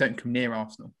 those clubs don't come near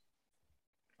Arsenal.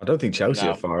 I don't think Chelsea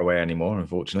are far away anymore,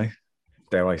 unfortunately.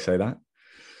 Dare I say that?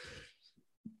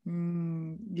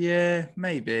 Yeah,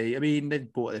 maybe. I mean,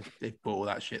 they've bought all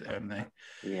that shit, haven't they?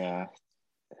 Yeah.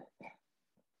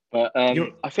 But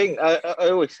I think I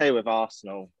always say with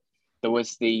Arsenal, there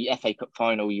was the FA Cup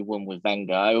final you won with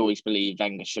Wenger. I always believe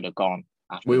Wenger should have gone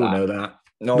after we that. all know that.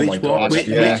 No, which my one?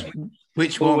 God.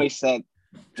 Which one? Always said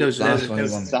the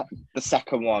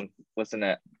second one, wasn't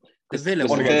it? The Villa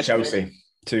one one against Chelsea,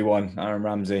 2-1. Aaron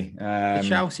Ramsey. The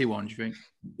Chelsea one, do you think?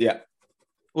 Yeah.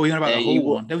 Or you're on about the Hull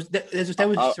one? There was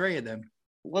three of them.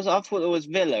 I thought there was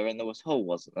Villa and there was Hull,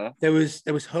 wasn't there? There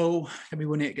was Hull, and we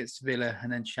won it against Villa,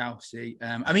 and then Chelsea.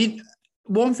 I mean,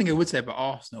 one thing I would say about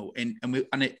Arsenal, and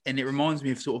it reminds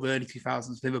me of sort of early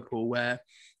 2000s Liverpool, where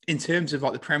in terms of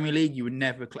like the Premier League, you were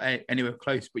never anywhere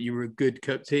close, but you were a good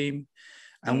cup team,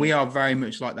 and we are very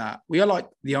much like that. We are like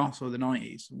the Arsenal of the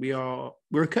 90s.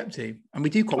 We're a cup team, and we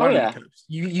do quite well in the cups.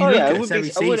 You look at us every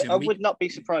season. I would not be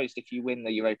surprised if you win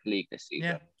the Europa League this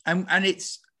season. Yeah, and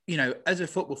it's. As a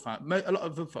football fan, a lot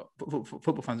of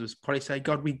football fans would probably say,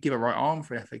 God, we'd give a right arm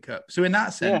for the FA Cup. So in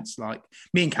that sense, like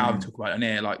me and Calvin talk about it on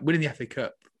here, like winning the FA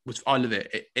Cup I love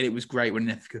it. It was great winning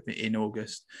the FA Cup in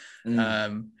August.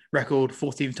 Record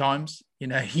 14 times. You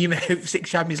may have 6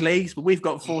 Champions Leagues, but we've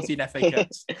got 14 FA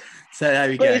Cups. So there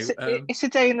we go. It's a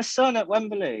day in the sun at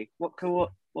Wembley.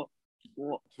 What?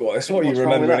 That's what you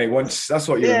remember, innit? That's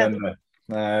what you remember.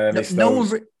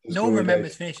 No one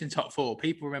remembers finishing top four.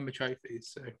 People remember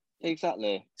trophies. So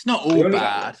exactly, it's not all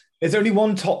bad. There's only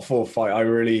one top four fight I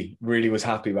really, really was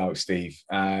happy about, Steve.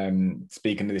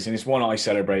 Speaking of this, and it's one I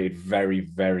celebrated very,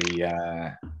 very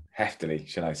heftily,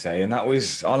 should I say, and that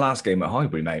was our last game at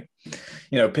Highbury, mate.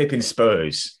 You know, Pippin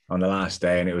Spurs on the last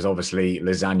day, and it was obviously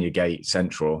Lasagna Gate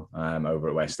Central over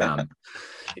at West Ham.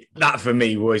 That for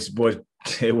me was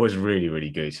really, really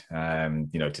good.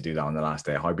 You know, to do that on the last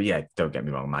day at Highbury. Yeah, don't get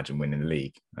me wrong. Imagine winning the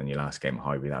league on your last game at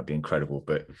Highbury. That'd be incredible.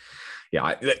 But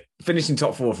yeah, finishing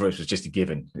top four for us was just a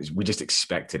given. We just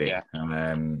expected it.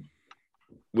 Yeah.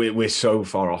 We're so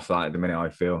far off that at the minute, I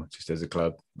feel, just as a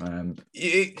club. What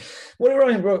it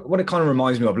kind of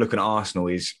reminds me of looking at Arsenal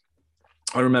is,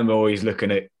 I remember always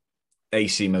looking at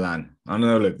AC Milan. I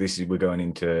know, look, we're going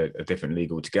into a different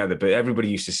league altogether, but everybody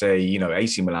used to say, you know,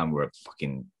 AC Milan were a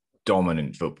fucking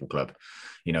dominant football club,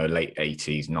 you know, late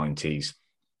 80s, 90s.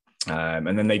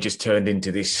 And then they just turned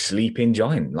into this sleeping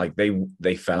giant. Like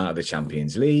they fell out of the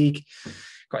Champions League.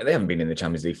 They haven't been in the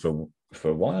Champions League for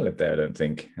a while, have they? I don't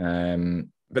think.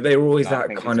 But they were always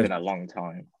that kind of. It's been a long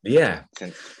time. Yeah.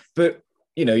 But,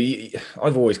 you know,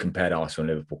 I've always compared Arsenal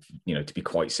and Liverpool, you know, to be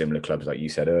quite similar clubs, like you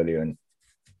said earlier. And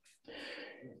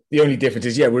the only difference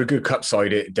is, we're a good cup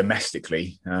side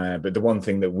domestically. But the one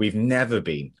thing that we've never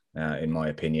been, in my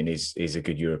opinion, is a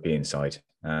good European side.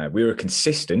 We were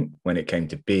consistent when it came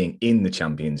to being in the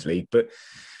Champions League. But,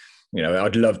 you know,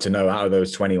 I'd love to know, out of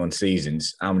those 21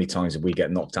 seasons, how many times did we get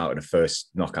knocked out in the first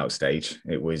knockout stage?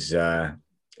 It was,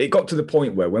 it got to the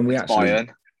point where when we Bayern.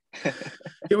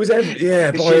 It was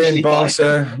Bayern,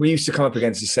 Barca. We used to come up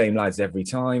against the same lads every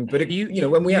time. But,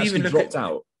 when we actually dropped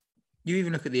out. You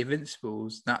even look at the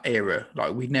Invincibles, that era,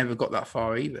 like we never got that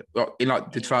far either. Like in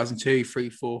like the 2002, 3,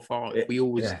 4, 5, we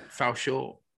always fell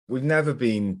short. We've never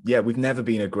been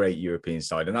a great European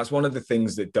side. And that's one of the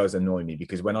things that does annoy me,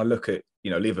 because when I look at,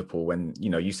 you know, Liverpool, when, you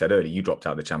know, you said earlier, you dropped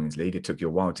out of the Champions League, it took you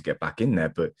a while to get back in there.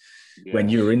 But when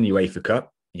you were in the UEFA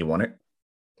Cup, you won it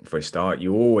for a start.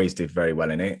 You always did very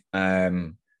well in it.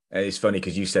 It's funny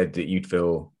because you said that you'd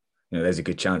feel, you know, there's a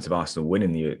good chance of Arsenal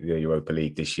winning the Europa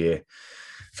League this year.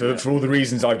 For all the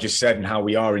reasons I've just said and how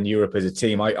we are in Europe as a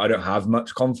team, I don't have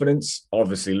much confidence.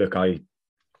 Obviously, look, I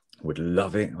would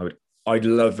love it. I'd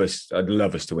love us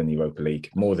to win the Europa League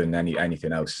more than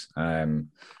anything else at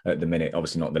the minute.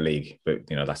 Obviously not the league, but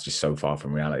you know, that's just so far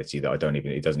from reality that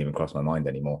it doesn't even cross my mind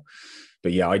anymore.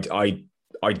 But yeah,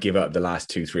 I'd give up the last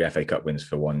 2-3 FA Cup wins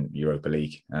for one Europa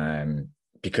League,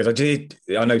 because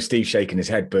I know Steve's shaking his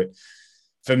head, but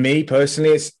for me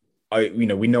personally, we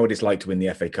know what it's like to win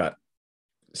the FA Cup.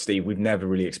 Steve, we've never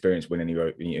really experienced winning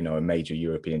a major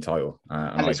European title,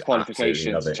 and its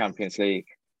qualifications to Champions League.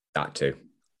 That too.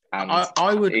 And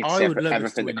I would love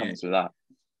everything that comes with that.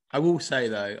 I will say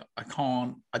though,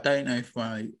 I don't know if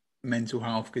my mental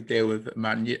health could deal with a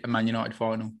Man United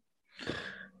final.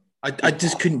 I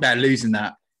just couldn't bear losing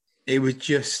that. It was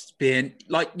just being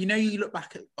like, you know, you look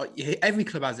back at, like, every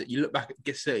club has it. You look back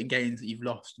at certain games that you've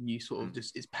lost, and you sort of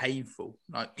just, it's painful.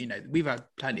 Like, you know, we've had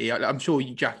plenty. I'm sure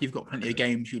you, Jack, you've got plenty of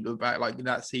games you look back, like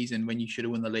that season when you should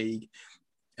have won the league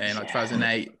in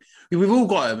 2008. We've all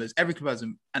got them. Every club has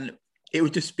them, and it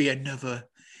would just be another.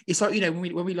 It's like, you know,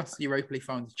 when we lost the Europa League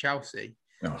final to Chelsea,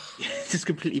 just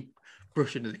completely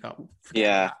brush it under the carpet.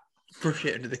 Brush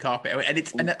it under the carpet,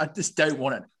 and I just don't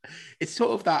want it. It's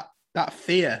sort of that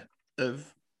fear of,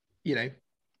 you know,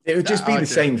 it would just be the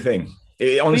same thing.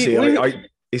 Honestly,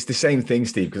 it's the same thing,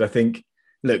 Steve, because I think,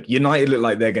 look, United look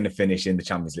like they're going to finish in the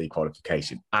Champions League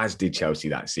qualification, as did Chelsea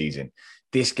that season.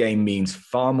 This game means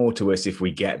far more to us if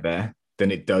we get there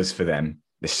than it does for them.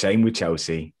 The same with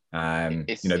Chelsea. They'd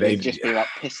just be like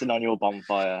pissing on your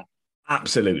bonfire.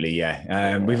 Absolutely,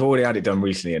 yeah. We've already had it done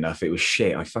recently enough. It was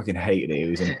shit. I fucking hated it.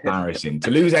 It was embarrassing.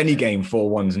 To lose any game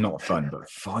 4-1's not fun, but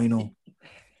final.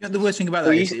 You know, the worst thing about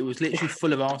that is it was literally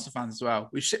full of Arsenal fans as well,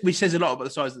 which says a lot about the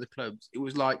size of the clubs. It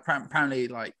was like, apparently,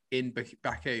 like in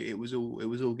Baku, it was all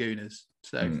Gooners.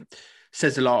 So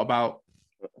says a lot about.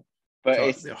 But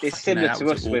it's similar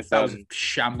to us with that was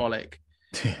shambolic.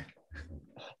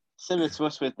 Similar to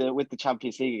us with the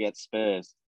Champions League against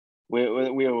Spurs. We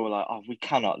were all like, we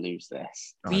cannot lose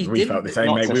this. We felt the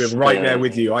same, mate. We were right there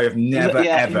with you. I have never,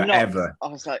 ever. I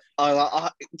was like,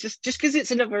 just because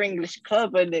it's another English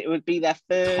club and it would be their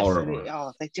first.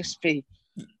 Horrible. They'd just be.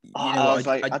 I was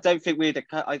like, I don't think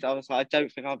I was like, I don't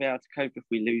think I'll be able to cope if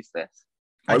we lose this.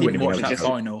 I didn't wouldn't have watch been that able to.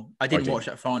 final. I didn't did. watch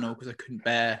that final because I couldn't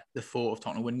bear the thought of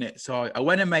Tottenham winning it. So I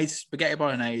went and made spaghetti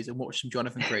bolognese and watched some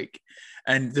Jonathan Creek,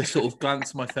 and just sort of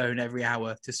glanced at my phone every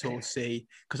hour to sort of see,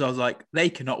 because I was like, they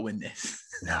cannot win this.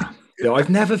 Nah.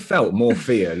 I've never felt more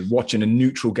fear watching a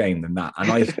neutral game than that.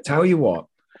 And I tell you what,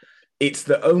 it's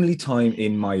the only time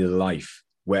in my life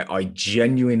where I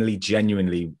genuinely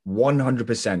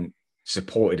 100%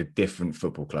 supported a different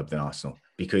football club than Arsenal.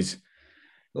 Because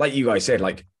like you guys said,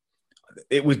 like,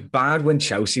 it was bad when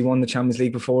Chelsea won the Champions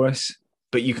League before us,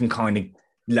 but you can kind of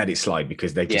let it slide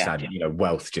because they just had,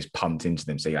 wealth just pumped into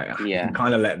them. So you can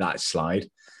kind of let that slide.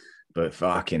 But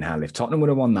fucking hell, if Tottenham would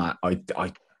have won that, I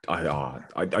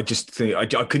just think I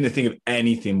couldn't think of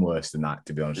anything worse than that,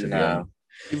 to be honest with you.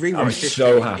 I'm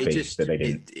so happy that they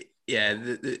didn't.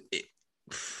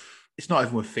 It's not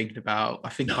even worth thinking about. I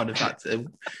think I'd have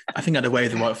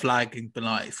waved the white flag and been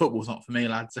like, football's not for me,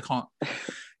 lads. I can't.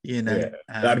 That'd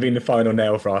have been the final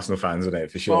nail for Arsenal fans, wouldn't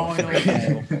it? For sure.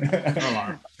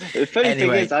 The funny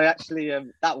thing is, I actually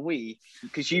that week,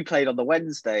 because you played on the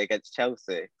Wednesday against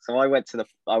Chelsea, so I went to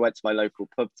my local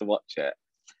pub to watch it,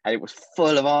 and it was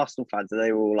full of Arsenal fans, and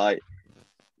they were all like,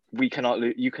 "We cannot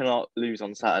lose. You cannot lose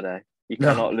on Saturday. You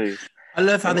cannot lose." I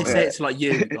love how they say it to like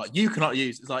you cannot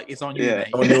lose. It's like it's on you, mate.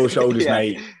 On your shoulders,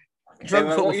 mate. Drunk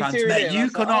football fans, mate. You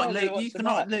cannot lose. You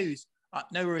cannot lose.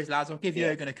 No worries, lads. I'll give you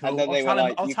a call.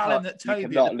 I'll tell him that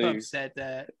Toby at the pub said,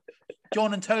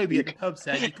 John and Toby at the pub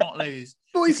said you can't lose.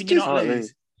 Boys, can you not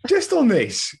lose? Just on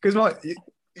this, because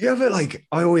you ever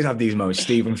I always have these moments,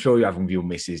 Steve. I'm sure you have them with your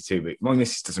missus too, but my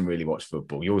missus doesn't really watch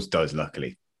football. Yours does,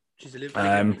 luckily. She's a Liverpool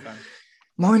fan.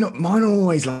 Mine are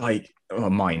always like,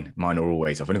 mine are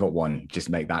always. I've only got one. Just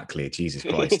make that clear. Jesus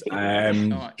Christ.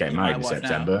 Getting married in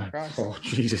September. Oh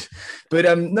Jesus.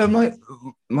 But no, my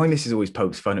missus always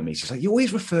pokes fun at me. She's like, you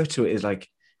always refer to it as like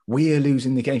we're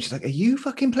losing the game. She's like, are you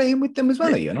fucking playing with them as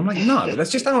well? Are you? And I'm like, no,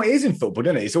 that's just how it is in football,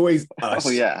 isn't it? It's always us.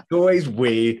 It's always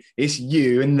we. It's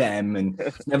you and them, and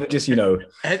it's never just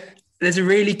There's a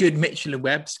really good Mitchell and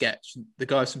Webb sketch. The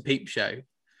guys from Peep Show.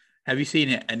 Have you seen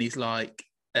it? And he's like.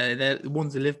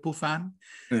 One's a Liverpool fan,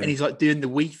 and he's like doing the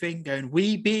we thing, going,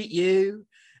 "We beat you,"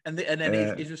 and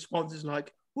then his response is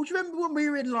like, "Well, do you remember when we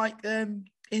were in like in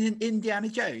Indiana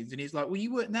Jones?" And he's like, "Well,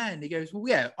 you weren't there," and he goes, "Well,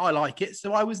 yeah, I like it,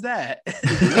 so I was there."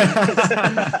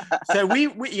 So we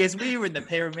were in the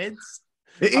pyramids.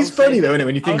 It is funny though, isn't it,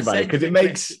 when you think about it, because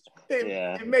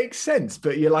it makes sense,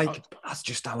 but you're like, that's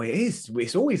just how it is.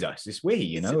 It's always us. It's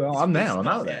we. I'm there. I'm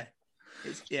out there.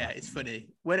 It's funny.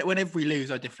 Whenever we lose,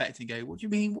 I deflect and go, "What do you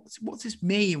mean? What's this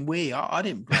me and we? I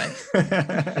didn't play."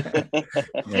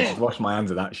 Just wash my hands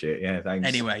of that shit. Yeah, thanks.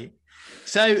 Anyway,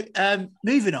 so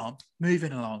moving along, we're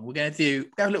going to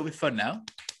have a little bit of fun now.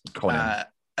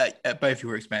 At both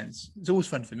your expense. It's always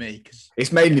fun for me because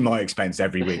it's mainly my expense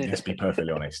every week. Let's be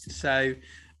perfectly honest. So,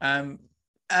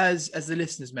 as the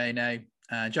listeners may know,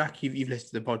 Jack, you've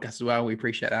listened to the podcast as well. We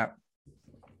appreciate that.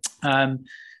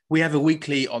 We have a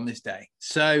weekly on this day.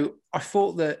 So I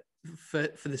thought that for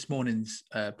this morning's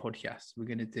podcast, we're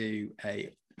going to do a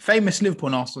famous Liverpool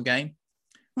and Arsenal game.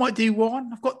 Might do one.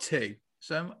 I've got two.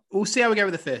 So we'll see how we go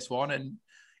with the first one. And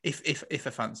if I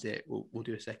fancy it, we'll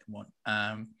do a second one.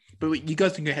 But you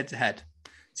guys can go head to head.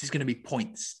 This is going to be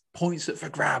points up for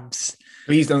grabs.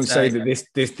 Please don't say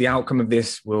that the outcome of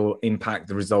this will impact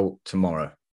the result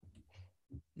tomorrow.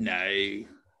 No.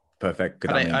 Perfect.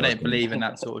 I don't believe in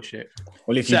that sort of shit.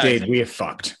 Well, if you did, we're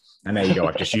fucked. And there you go.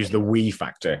 I've just used the we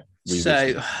factor.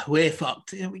 We're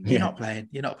fucked. You're not playing.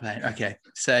 Okay.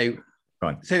 So,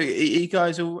 you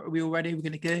guys, are we all ready? We're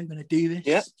going to go. We're going to do this.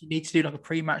 Yeah. You need to do like a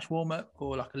pre-match warm-up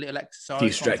or like a little exercise. A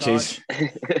few stretches.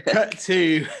 cut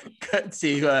to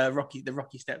the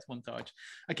Rocky Steps montage.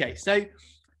 Okay. So,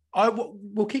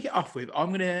 we'll kick it off with. I'm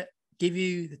going to give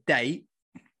you the date.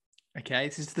 Okay,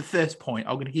 this is the first point.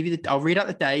 I'm going to give you I'll read out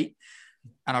the date,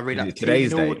 and I'll read out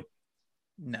today's date.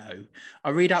 No,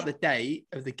 I'll read out the date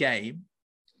of the game,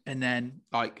 and then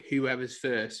like whoever's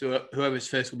first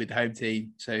will be the home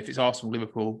team. So if it's Arsenal,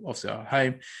 Liverpool, obviously at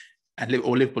home,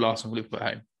 or Liverpool, Arsenal, Liverpool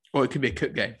at home, or it could be a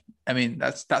cup game. I mean,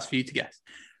 that's for you to guess.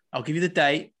 I'll give you the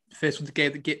date. The first one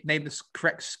to name the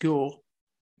correct score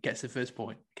gets the first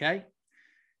point. Okay.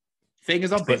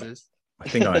 Fingers on buzzers. I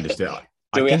think I understood.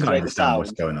 I think I understand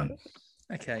what's going on.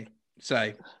 Okay,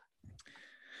 so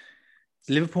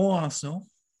Liverpool Arsenal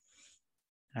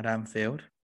at Anfield,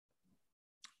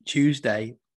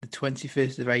 Tuesday, the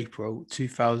 21st of April,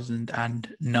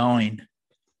 2009.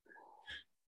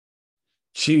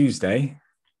 Tuesday?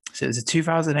 So it was a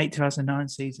 2008-2009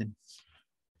 season.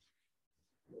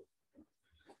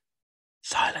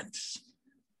 Silence.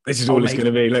 This is all it's going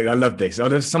to be. Look, I love this.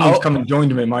 Someone's come and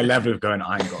joined me at my level of going,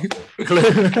 I ain't got a clue.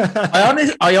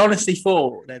 I honestly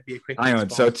thought there'd be a quick Hang on.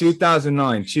 response. So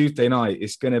 2009, Tuesday night,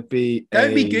 it's going to be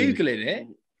Don't be Googling it.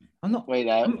 I'm not. Wait,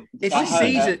 It's the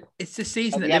season. It's the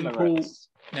season that Liverpool.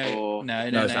 No,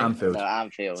 It's Anfield. No,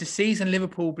 Anfield. It's the season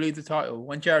Liverpool blew the title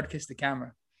when Gerrard kissed the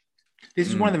camera. This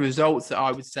is one of the results that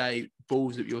I would say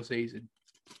balls up your season.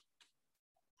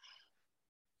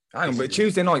 Hang on, but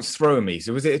Tuesday night's throwing me.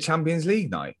 So was it a Champions League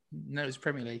night? No, it was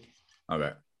Premier League.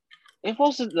 Okay. It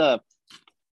wasn't the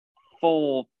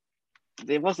Arshavin,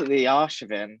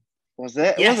 was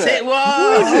it? Yes, was it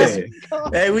Was it?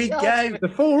 God, There we God. go. The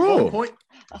 4 1 all. point.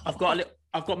 I've got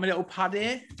my little pad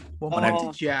here. 1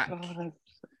 point to Jack. 1-0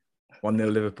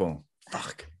 Liverpool.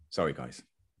 Fuck. Sorry, guys.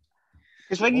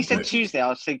 Because when you said Tuesday, I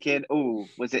was thinking, oh,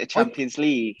 was it a Champions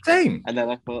League? Same. And then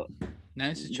I thought, No,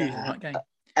 it's a Tuesday night game.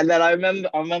 and then I remember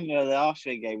the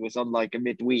Arshavin game was on like a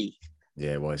midweek,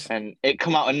 Yeah, it was. and it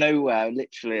come out of nowhere.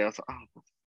 Literally, I was like, oh,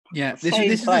 Yeah, Same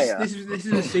this player. is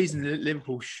a season that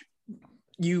Liverpool.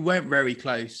 You weren't very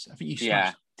close. I think you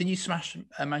smashed. Didn't you smash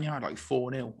Man United like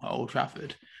 4-0 at Old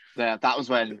Trafford? yeah, that was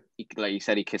when, like you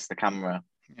said, he kissed the camera.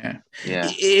 Yeah. Yeah,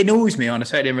 It annoys me on a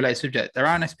totally unrelated subject.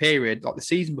 Around this period, like the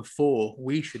season before,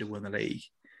 we should have won the league.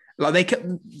 Like they kept,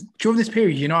 during this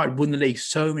period, United won the league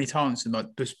so many times, and like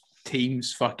just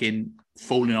teams fucking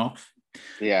falling off.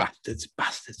 yeah.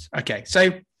 Bastards. Okay, so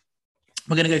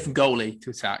we're going to go from goalie to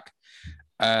attack.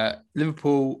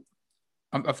 Liverpool.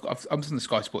 I'm on the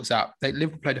Sky Sports app.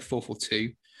 Liverpool played a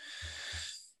 4-4-2.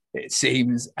 It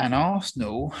seems, and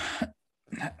Arsenal.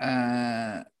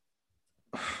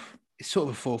 It's sort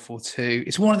of a 4-4-2.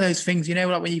 It's one of those things, you know,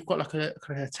 like when you've got like an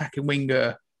attacking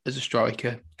winger as a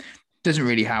striker, doesn't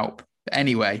really help. But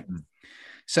anyway,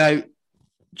 so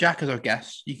Jack, as our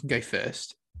guest, you can go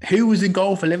first. Who was in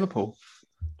goal for Liverpool?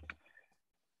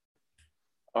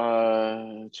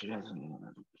 I'll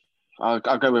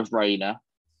go with Rayner.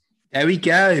 There we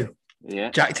go. Yeah.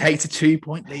 Jack takes a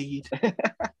 2-point lead.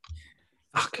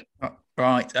 Fuck.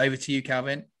 Right, over to you,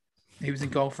 Calvin. Who was in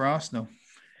goal for Arsenal?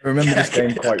 I remember this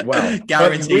game quite well.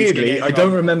 Guaranteed But weirdly, to get I it don't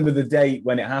wrong. remember the date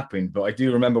when it happened, but I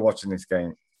do remember watching this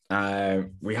game.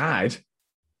 We had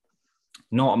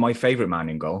not my favourite man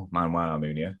in goal, Manuel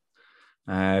Almunia.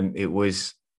 It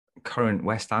was current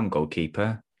West Ham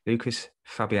goalkeeper, Lucas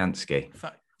Fabianski.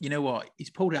 You know what?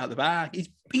 He's pulled out the bag.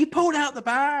 He pulled out the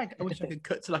bag. I wish I could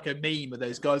cut to like a meme of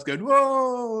those guys going,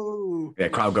 whoa. Yeah,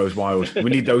 crowd goes wild. We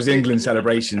need those England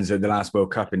celebrations at the last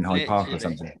World Cup in Hyde Park or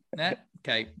Literally. something. Yeah.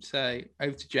 Okay, so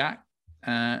over to Jack.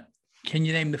 Can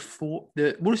you name the four?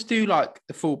 We'll just do like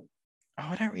the full. Oh,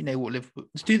 I don't really know what Liverpool.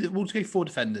 We'll just go 4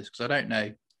 defenders because I don't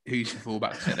know who's the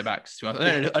fullbacks, centre backs. I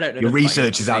don't know. Your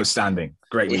research is outstanding.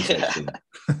 Great research.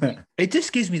 It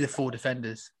just gives me the 4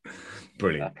 defenders.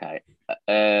 Brilliant. Okay.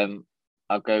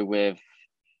 I'll go with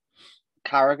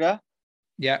Carragher.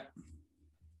 Yeah.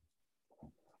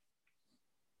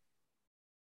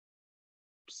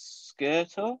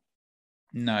 Skirtle?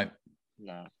 No.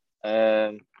 No.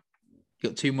 You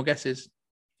got 2 more guesses.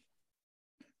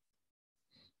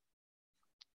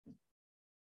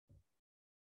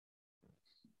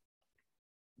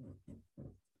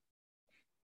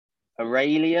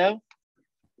 Aurelio?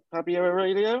 Fabio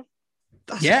Aurelio?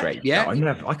 That's Yeah, great. yeah.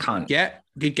 I can't. Yeah,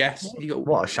 good guess. You got.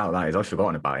 What a shout that is. I've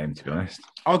forgotten about him, to be honest.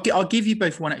 I'll give you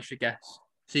both 1 extra guess.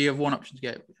 So you have 1 option to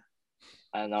get.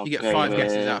 And I'll You get go 5 with-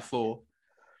 guesses out of 4.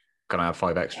 Can I have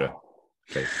 5 extra,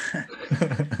 please?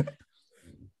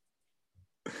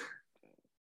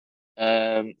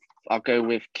 I'll go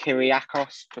with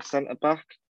Kyriakos for centre back.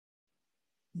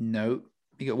 No,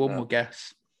 you got 1 No. more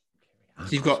guess.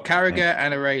 So you've got Carragher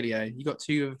and Aurelio. You got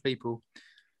 2 other people.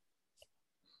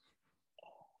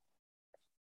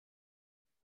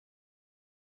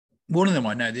 One of them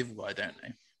I know, the other guy I don't know.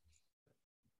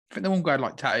 I think the one guy had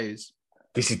like tattoos.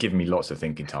 This is giving me lots of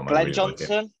thinking time. I Glenn really like it.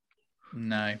 Johnson?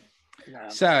 No. No.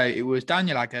 So it was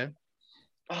Daniel Agger,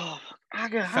 Oh,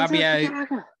 Agger. Fabio.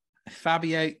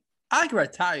 Fabio. Agger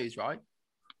had tattoos, right?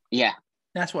 Yeah.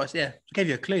 That's what. I gave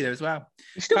you a clue there as well.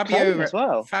 He's still Fabio playing as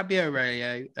well. Fabio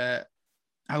Aurelio,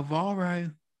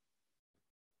 Alvaro.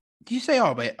 Did you say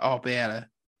Arbeloa? Arbeloa.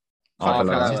 Can't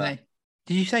pronounce his name.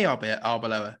 Did you say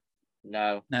Arbeloa?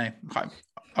 No. No. Okay.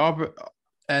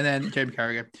 And then Jamie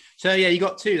Carragher. So yeah, you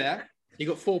got 2 there. You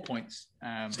got 4 points.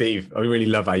 Steve, I really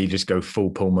love how you just go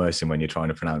full Paul Merson when you're trying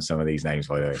to pronounce some of these names,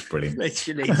 by the way. Brilliant.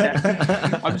 Literally,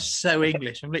 exactly. I'm so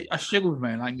English. I struggle with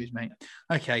my own language, mate.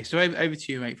 Okay, so over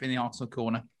to you, mate, for the Arsenal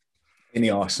corner. In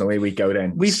the Arsenal, here we go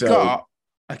then. We've got.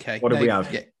 Okay. What do we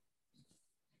have? Yeah.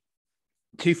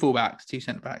 2 fullbacks, 2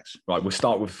 centre backs. Right, we'll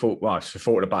start with full. Well, so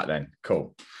 4 at the back then.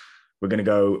 Cool. We're going to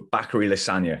go Bakary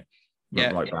Lasagna.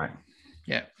 Yeah. Right back.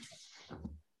 Yeah.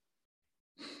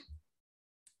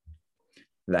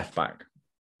 Left back.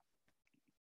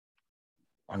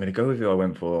 I'm going to go with who I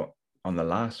went for on the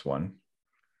last one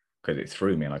because it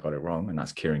threw me and I got it wrong, and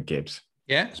that's Kieran Gibbs.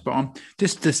 Yeah, spot on.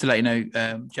 Just to let you know,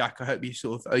 Jack, I hope you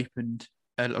sort of opened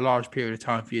a large period of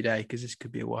time for your day because this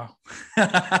could be a while.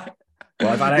 Well,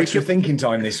 I've had extra thinking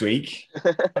time this week.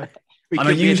 And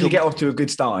I usually get off to a good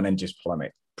start and then just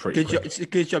plummet pretty quick. It's a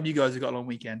good job you guys have got a long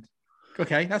weekend.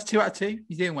 Okay, that's 2 out of 2.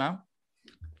 You're doing well.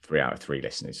 3 out of 3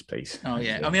 listeners, please. Oh,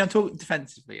 yeah. I mean, I'm talking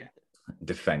defensively. Yeah.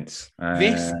 Defense.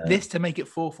 This to make it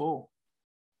 4-4.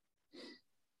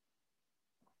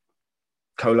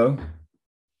 Colo.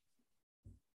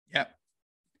 Yep.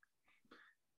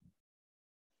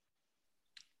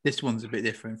 This one's a bit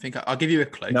different. I think I'll give you a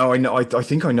clue. No, I know. I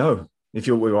think I know. If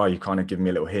you're kind of giving me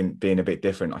a little hint, being a bit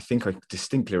different. I think I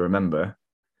distinctly remember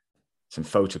some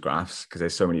photographs because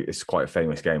there's so many. It's quite a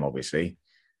famous game, obviously.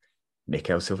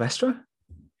 Mikel Silvestre.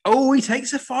 Oh, he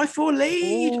takes a 5-4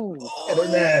 lead. Get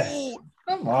in there.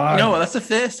 Come on. You know what? That's the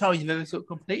first time you've ever sort of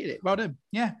completed it. Well done.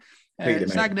 Yeah.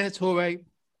 Sagna, Torre,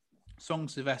 Song,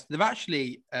 Silvestre. They've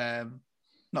actually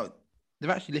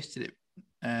listed it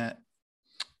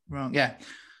wrong. Yeah.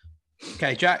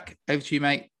 Okay, Jack, over to you,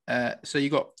 mate. So you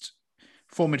got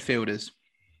 4 midfielders.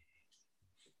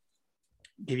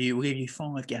 We'll give you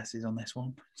 5 guesses on this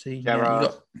one. So you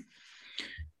got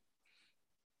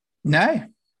No.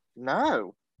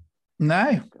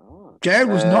 God. Gerrard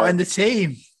was not in the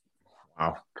team.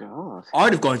 Wow. God.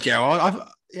 I'd have gone Gerrard.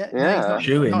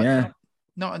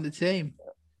 Not in the team.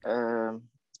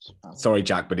 Sorry,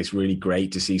 Jack, but it's really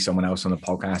great to see someone else on the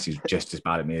podcast who's just as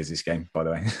bad at me as this game, by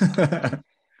the way.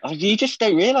 You just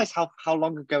don't realise how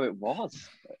long ago it was.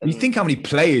 You think how many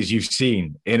players you've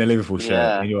seen in a Liverpool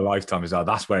shirt in your lifetime as well.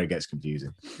 That's where it gets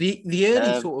confusing. The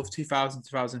early sort of 2000,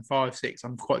 2005, 6,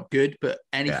 I'm quite good, but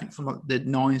anything from like the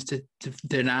 9s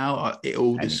to now, it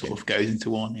all just sort of goes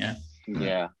into one. Yeah.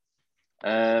 Yeah.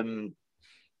 Yossi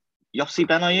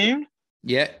Benayoun?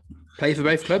 Yeah. Played for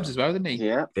both clubs as well, didn't he?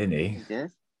 Yeah. Didn't he? He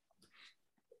did.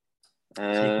 So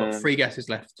you've got 3 guesses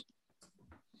left.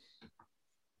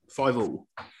 5 all.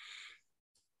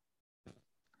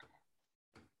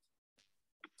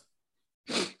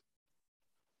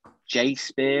 Jay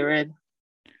Spearing?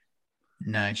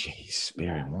 No. Jay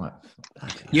Spearing, what?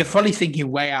 You're probably thinking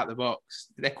way out the box.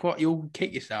 You'll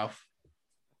kick yourself.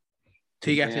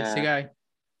 2 guesses to go.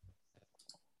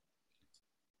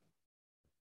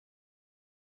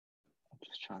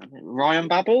 Just trying to think. Ryan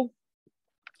Babel?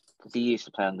 Because he used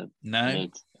to play on the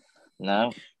mid.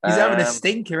 No. He's having a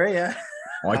stinker here.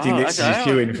 I think this is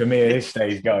queuing for me at this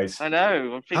stage, guys. I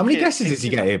know. How many guesses does he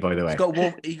get here, by the way? He's got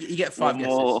one. You get 5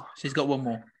 guesses. So he's got 1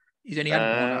 more. He's only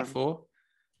had 1 out of 4.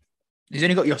 He's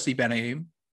only got Yossi Benayoun.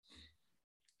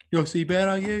 Yossi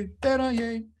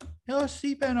Benayoun.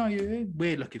 Yossi Benayoun.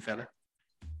 Weird looking fella.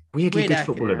 Weirdly good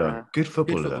footballer, though. Good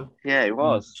footballer, though. Yeah, he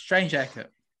was. Strange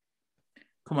haircut.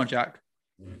 Come on, Jack.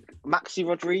 Maxi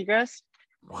Rodriguez?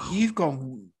 Wow. You've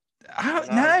gone...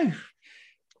 No.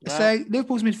 So,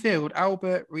 Liverpool's midfield,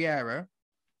 Albert Riera.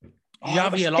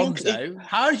 Xavi Alonso.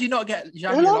 How did you not get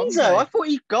Xavi Alonso? I thought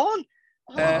he'd gone.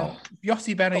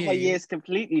 Yossi Benayoun. My years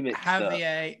completely mixed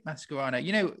Javier Mascherano.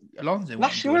 You know, Alonso.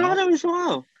 Mascherano as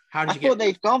well. How did I thought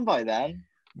they'd gone by then.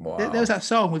 Wow. There was that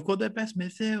song, we've got the best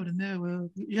midfield in the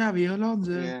world. Xavi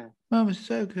Alonso, Mama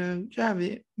Sissoko,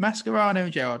 Xavi, Mascherano,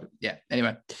 and Gerrard. Yeah,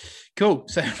 anyway. Cool.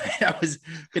 So that was a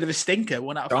bit of a stinker.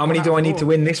 1 out of 4. How many do I need to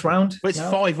win this round? Well, it's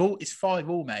 5 all. It's 5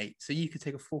 all, mate. So you could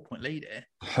take a 4-point lead here.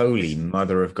 Holy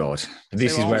mother of God.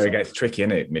 This is where it gets tricky,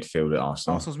 isn't it? Midfield at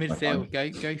Arsenal. Arsenal's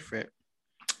midfield. Go for it.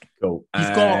 Cool.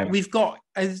 We've got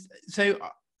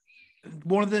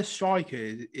one of the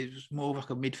strikers is more of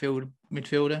like a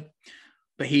midfielder.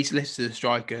 But he's listed as a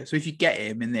striker. So if you get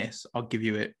him in this, I'll give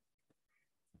you it.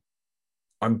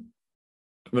 I'm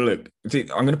going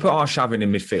to put Arshavin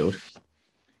in midfield.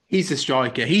 He's a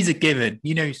striker. He's a given.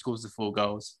 You know he scores the 4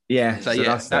 goals. Yeah. So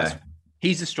that's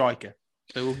he's a striker.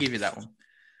 So we'll give you that one.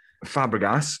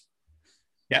 Fabregas.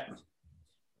 Yeah.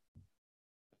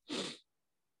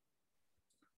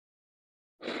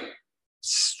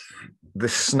 The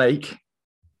Snake,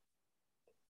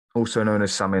 also known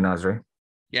as Sami Nasri.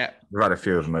 Yeah. We've had a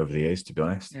few of them over the years, to be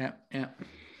honest. Yeah.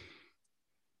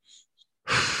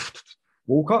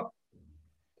 Walcott?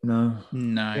 No.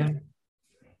 Yeah.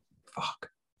 Fuck.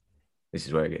 This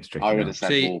is where it gets tricky. I would have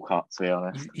said Walcott, to be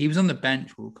honest. He was on the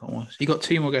bench, Walcott was. He got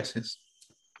 2 more guesses.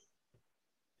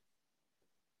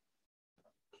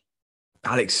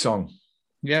 Alex Song.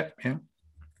 Yeah.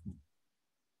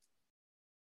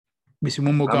 Missing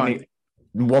 1 more guy.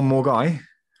 One more guy?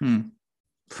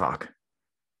 Fuck.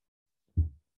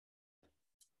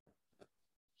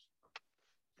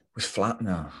 Was flat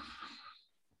now.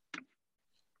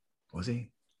 Was he?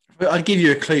 I'd give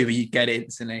you a clue, but you'd get it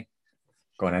instantly.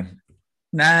 Go on then.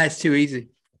 Nah, it's too easy.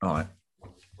 All right.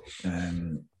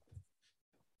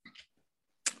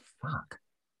 Fuck.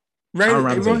 Aaron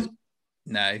Ramsey.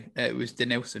 No, it was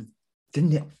Denilson.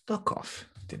 Didn't it? Fuck off,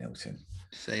 Denilson.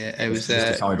 So yeah, it was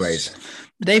sideways.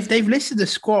 They've listed the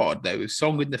squad though with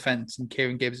Song in defence and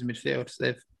Kieran Gibbs in midfield.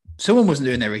 So someone wasn't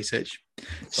doing their research.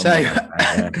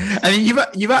 I mean,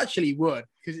 you've actually won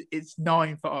because it's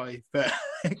 9-5. But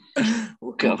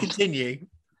we'll continue.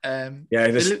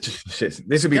 This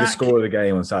will be Jack, the score of the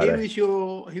game on Saturday.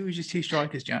 Who was your two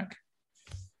strikers, Jack?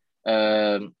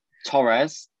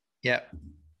 Torres. Yep.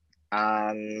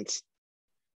 And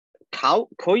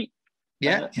Coit.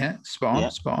 Yeah.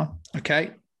 Spot on.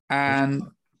 Okay. And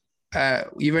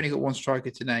you've only got one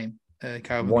striker to name,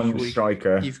 Calvin. One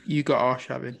striker. You got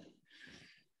Arshavin.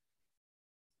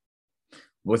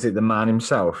 Was it the man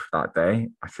himself that day?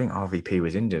 I think RVP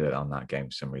was injured on that game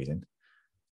for some reason.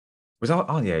 He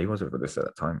was with us at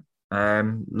that time.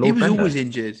 He was always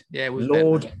injured. Yeah, it was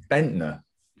Lord Bentner.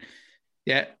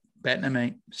 Yeah, Bentner,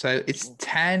 mate. So it's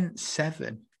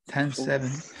 10-7.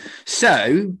 10-7.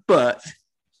 So, but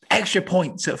extra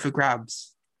points up for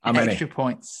grabs. How many? Extra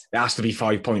points. It has to be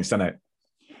 5 points, doesn't it?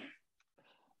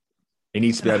 He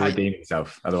needs to be able to redeem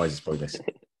himself. Otherwise, it's pointless.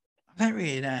 I don't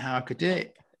really know how I could do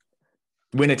it.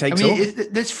 Winner takes all.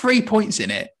 There's 3 points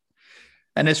in it.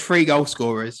 And there's 3 goal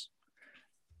scorers.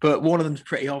 But one of them's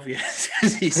pretty obvious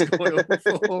because he scored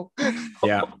all 4.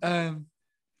 Yeah.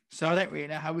 So I don't really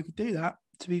know how we could do that,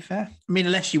 to be fair. I mean,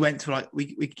 unless you went to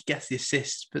we could guess the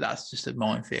assists, but that's just a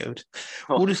minefield.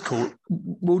 We'll just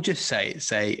say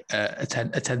a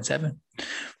 10-7.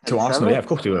 To Arsenal, yeah, of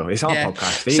course we will. It's our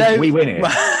podcast. So, we win it.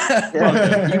 Well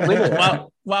done. You win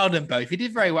it. Well done, both. You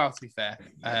did very well, to be fair.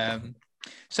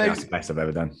 So that's the best I've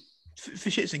ever done. For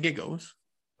shits and giggles,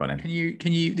 can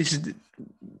you? This is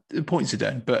the points are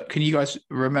done, but can you guys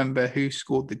remember who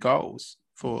scored the goals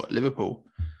for Liverpool?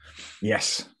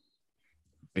 Yes,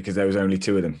 because there was only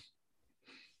 2 of them.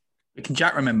 Can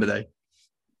Jack remember though?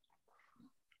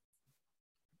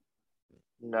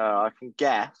 No, I can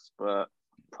guess, but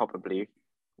probably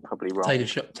wrong. Take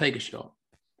a shot.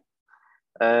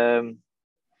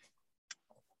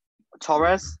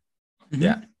 Torres. Mm-hmm.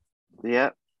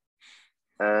 Yeah.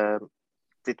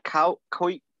 Did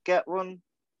Coit get one?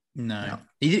 No.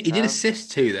 He did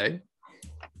assist 2 though.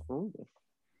 Ooh.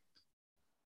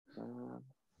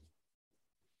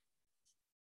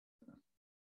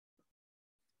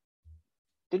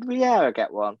 Did Vieira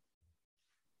get one?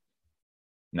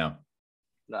 No.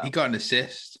 He got an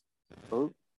assist.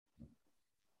 Ooh.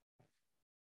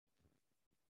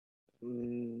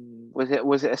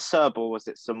 Was it a sub or was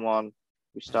it someone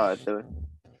who started doing?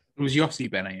 It was Yossi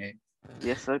Benayoun.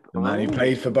 Yes, the man who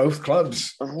played for both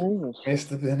clubs.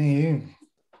 Mr. Benayoun.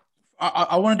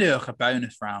 I want to do a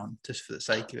bonus round just for the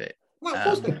sake of it. What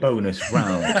was the bonus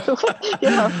round?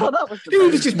 Yeah, I thought that was. He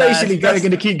was just basically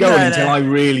going to keep going until I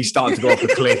really start to go off a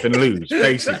cliff and lose.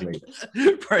 Basically,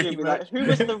 pretty much. Who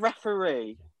was the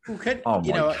referee?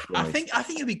 I think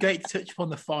it'd be great to touch upon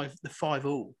the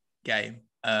 5-5 game.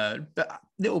 But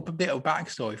little bit of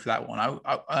backstory for that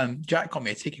one. Jack got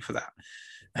me a ticket for that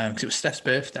because it was Steph's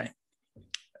birthday,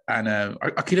 and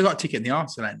I could have got a ticket in the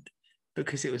Arsenal end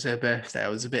because it was her birthday. I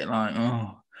was a bit like,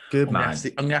 good man.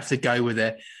 I'm gonna have to go with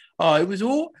it. Oh, it was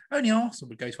only Arsenal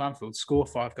would go to Anfield, score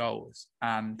 5 goals,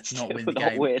 and not win the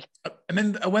game. Weird. I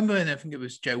remember when I think it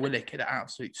was Joe Willock had an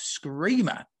absolute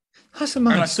screamer. That's a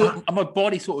man. And my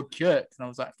body sort of jerked, and I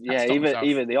was like,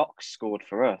 even the Ox scored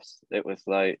for us. It was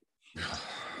like.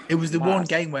 It was the one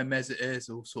game where Mesut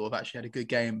Ozil sort of actually had a good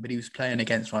game, but he was playing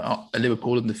against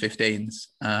Liverpool in the 15s.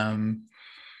 And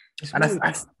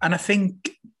I think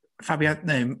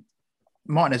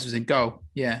Martinez was in goal.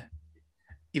 Yeah,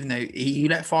 even though he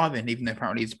let 5 in, even though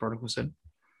apparently he's a prodigal son.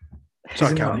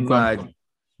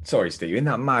 Sorry, Steve. Isn't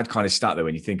that mad kind of stat though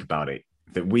when you think about it?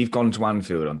 That we've gone to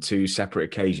Anfield on 2 separate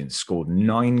occasions, scored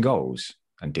 9 goals,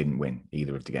 and didn't win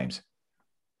either of the games.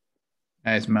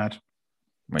 That is mad.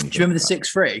 Do you remember the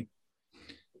 6-3?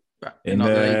 In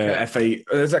the FA,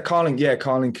 is that Carling? Yeah,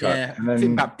 Carling Cup. Yeah, I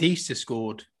think Baptista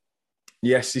scored.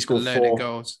 Yes, he scored 4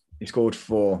 goals. He scored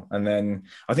 4, and then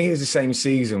I think it was the same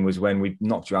season was when we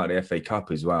knocked you out of the FA Cup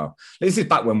as well. This is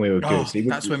back when we were good.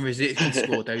 That's when Rosicky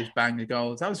scored those banger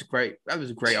goals. That was a great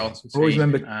Arsenal team. I always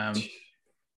remember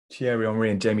Thierry Henry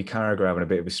and Jamie Carragher having a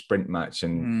bit of a sprint match,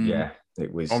 and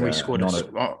it was. Henry scored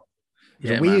It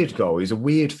was a weird goal. It was a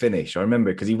weird finish. I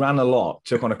remember because he ran a lot,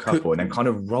 took on a couple, and then kind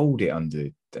of rolled it under.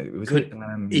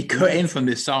 He cut in from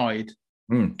the side,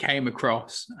 came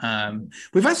across.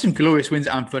 We've had some glorious wins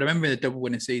at Anfield. I remember in the double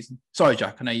winning season. Sorry,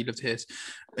 Jack, I know you loved his.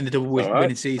 In the double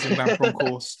winning season, Van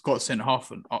Bronckhorst got sent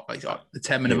off, and the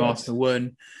 10-minute of Arsenal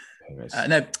won.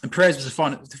 No, and Perez was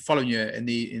the following year in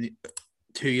the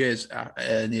 2 years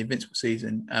in the Invincible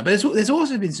season. But there's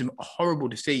also been some horrible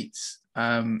deceits.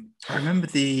 I remember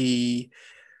the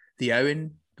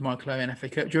Michael Owen FA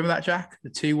Cup. Do you remember that, Jack? The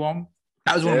 2-1.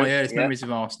 That was one of my earliest memories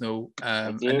of Arsenal.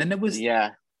 And then there was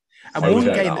I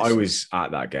was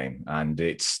at that game, and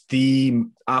it's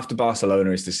after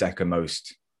Barcelona is the second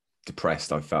most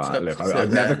depressed I've felt. Look,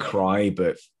 I'd never cry,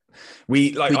 but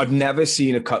I've never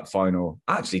seen a cup final.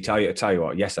 Actually, tell you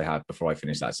what. Yes, I had before I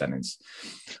finished that sentence.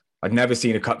 I'd never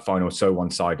seen a cup final so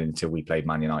one-sided until we played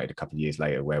Man United a couple of years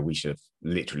later, where we should have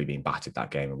literally been battered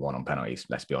that game and won on penalties,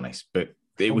 let's be honest. But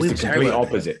it was the complete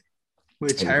opposite. We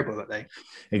were terrible that day.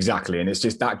 Exactly. And it's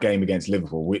just that game against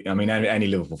Liverpool. Any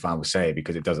Liverpool fan will say it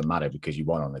because it doesn't matter because you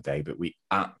won on the day, but we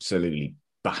absolutely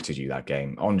battered you that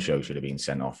game. On show should have been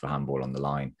sent off for handball on the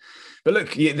line. But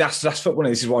look, that's football.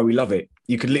 This is why we love it.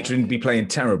 You could literally be playing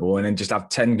terrible and then just have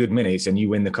 10 good minutes and you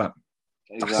win the cup.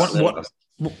 Exactly.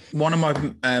 One of my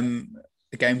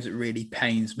the games that really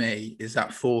pains me is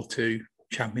that 4-2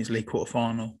 Champions League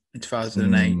quarter-final in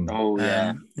 2008. Oh,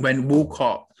 yeah. When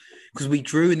Walcott, because we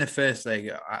drew in the first leg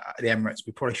at the Emirates,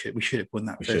 we should have won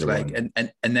that first leg.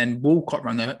 And then Walcott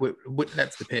ran the left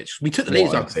of the pitch. We took the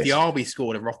lead up. Diaby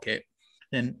scored a rocket.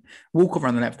 Then Walcott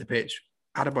ran the left of the pitch.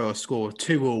 Adebayor scored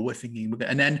 2-2. We're thinking,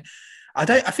 and then I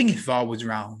think if VAR was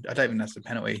around, I don't think that's a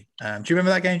penalty. Do you remember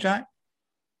that game, Jack?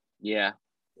 Yeah.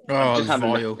 Oh, just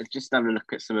having a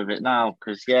look at some of it now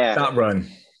because that run,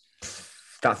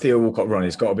 that Theo Walcott run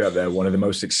has got to be up there. One of the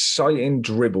most exciting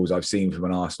dribbles I've seen from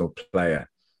an Arsenal player.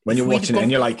 When you're watching it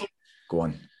and you're like, go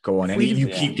on, and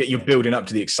you're building up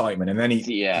to the excitement, and then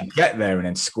he get there and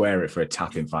then square it for a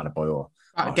tap in front of Adebayor.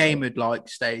 That game would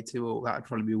stay to all. That would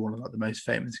probably be one of the most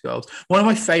famous goals. One of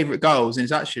my favourite goals, and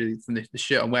it's actually from the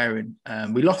shirt I'm wearing.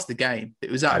 We lost the game. It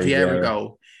was that Vieira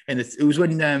goal, and it was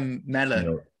when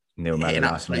Mellor. Neil hit an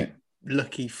absolute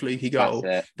lucky, fluky goal.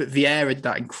 But Vieira did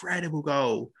that incredible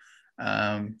goal.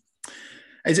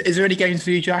 Is there any games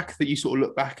for you, Jack, that you sort of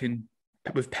look back and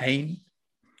with pain?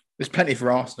 There's plenty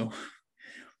for Arsenal.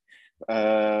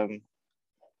 The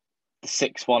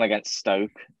 6-1 against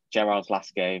Stoke, Gerrard's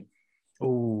last game.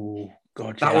 Oh,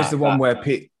 God. That was the one where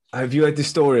have you heard the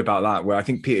story about that? Where I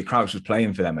think Peter Crouch was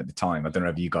playing for them at the time. I don't know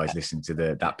if you guys listened to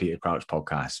that Peter Crouch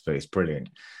podcast, but it's brilliant.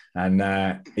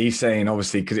 And he's saying,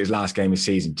 obviously, because it was last game of the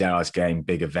season, Gerrard's game,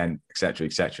 big event, etc.,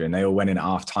 etc. And they all went in at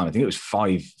half time. I think it was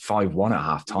 5-1 at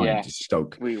half time to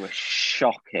Stoke. We were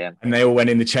shocking. And they all went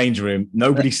in the change room.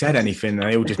 Nobody said anything. And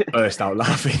they all just burst out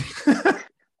laughing.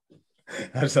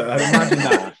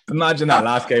 Imagine that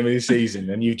last game of the season.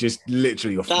 And you just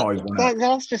literally got 5-1.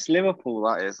 That's just Liverpool,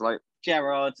 that is. Like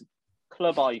Gerrard,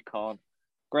 club icon,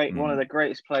 one of the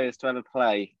greatest players to ever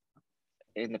play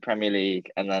in the Premier League,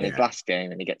 and then his last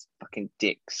game, and he gets fucking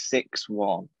dick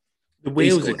 6-1. The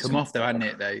wheels had come off, though, hadn't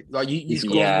it? Though, like you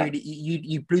scored really,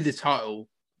 you blew the title.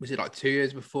 Was it like 2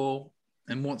 years before?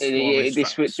 And once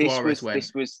this was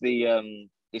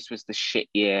the shit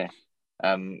year.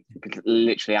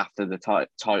 Literally after the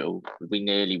title, we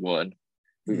nearly won.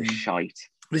 We were shite.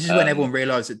 This is when everyone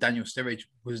realised that Daniel Sturridge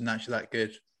wasn't actually that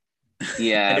good.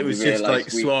 Yeah, and it was just like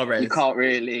Suarez. You can't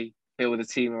really build a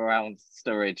team around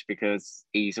Sturridge because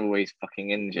he's always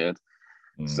fucking injured.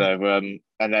 So,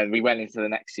 and then we went into the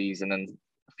next season, and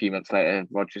a few months later,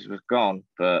 Rodgers was gone.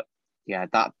 But yeah,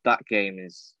 that game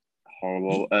is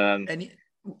horrible.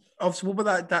 Obviously, what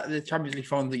about that the Champions League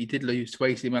final that you did lose to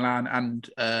AC Milan and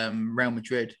Real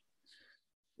Madrid?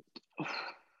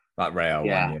 That Real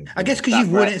one. I guess because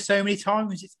you've won it so many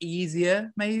times, it's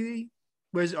easier, maybe.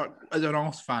 Whereas as an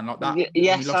Arsenal fan, like that,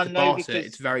 yes, when you lost to Barca,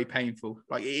 it's very painful.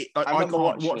 Like I can't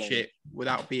watch it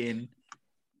without being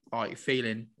like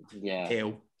feeling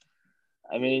ill.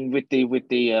 I mean, with the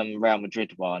Real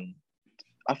Madrid one,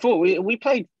 I thought we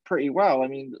played pretty well. I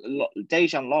mean,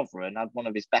 Dejan Lovren had one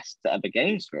of his best ever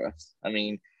games for us. I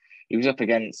mean, he was up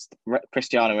against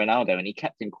Cristiano Ronaldo, and he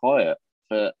kept him quiet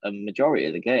for a majority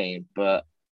of the game. But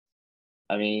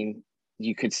I mean,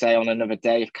 you could say on another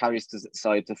day, if Karius does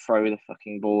decide to throw the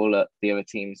fucking ball at the other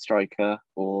team's striker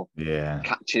or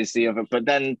catches the other, but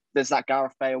then there's that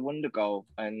Gareth Bale wonder goal,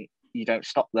 and you don't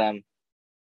stop them.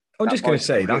 I'm just going to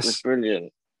say that was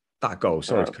brilliant. That goal,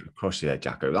 sorry to cross you there,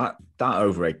 Jacko. That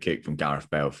overhead kick from Gareth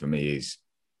Bale for me is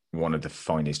one of the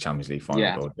finest Champions League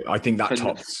final goals. I think that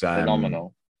tops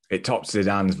phenomenal. It topped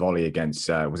Zidane's volley against,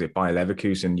 was it Bayer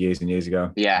Leverkusen years and years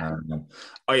ago? Yeah.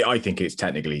 I think it's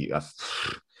technically,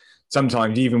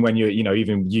 sometimes even when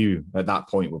even you at that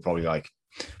point were probably like,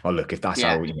 oh, look, if that's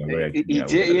how, you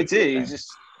do. You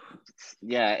just,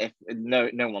 if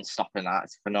no one's stopping that.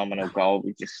 It's a phenomenal goal.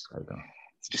 It's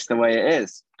just the way it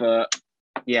is. But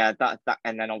yeah, that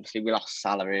and then obviously we lost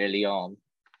Salah early on.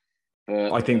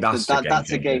 But I think that's a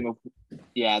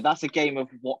game of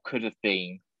what could have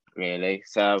been, really.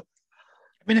 So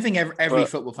I think every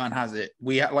football fan has it.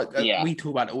 We talk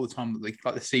about it all the time, like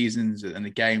the seasons and the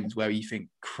games where you think,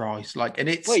 Christ, and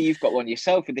it's. Well, you've got one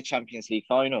yourself with the Champions League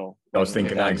final. I was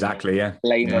thinking that exactly. Yeah,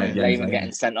 Lehmann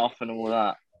getting sent off and all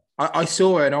that. I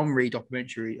saw an Henry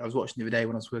documentary I was watching the other day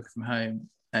when I was working from home,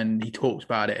 and he talked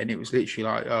about it, and it was literally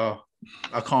like, oh,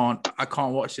 I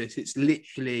can't watch this. It's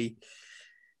literally.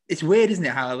 It's weird, isn't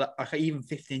it? How even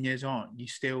 15 years on,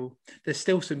 there's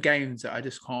still some games that I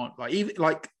just can't you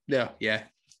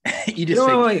just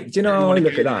think. Do you know? I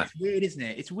look at that. It's weird, isn't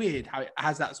it? It's weird how it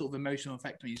has that sort of emotional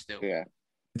effect on you still. Yeah.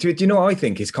 Do you know what I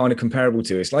think is kind of comparable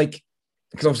to? It's like,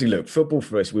 because obviously, look, football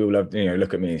for us, we all love.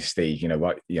 Look at me and Steve.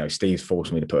 Steve's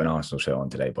forced me to put an Arsenal shirt on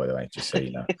today, by the way, just so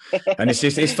you know. And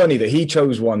it's funny that he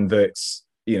chose one that's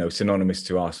synonymous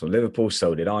to Arsenal, Liverpool.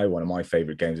 So did I. One of my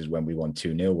favourite games is when we won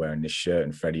 2-0 wearing this shirt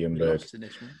and Freddie Ljungberg.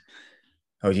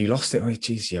 Oh, you lost it? Oh,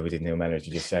 geez, yeah, we did. Neil Mellor, as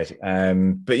you just said.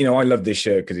 But I love this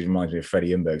shirt because it reminds me of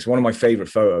Freddie Ljungberg. It's one of my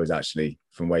favourite photos actually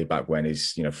from way back when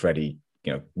is Freddie,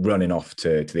 running off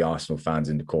to the Arsenal fans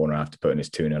in the corner after putting his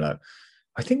 2-0 up.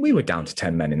 I think we were down to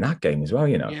 10 men in that game as well.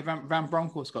 Yeah, Van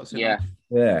Bronckhorst got some. Yeah.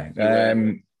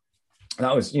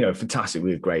 That was fantastic.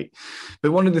 We were great.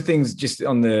 But one of the things just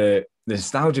on the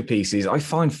nostalgia piece is I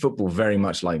find football very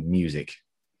much like music,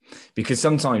 because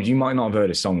sometimes you might not have heard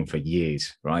a song for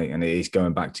years, right? And it is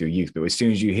going back to your youth, but as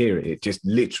soon as you hear it, it just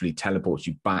literally teleports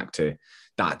you back to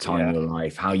that time in your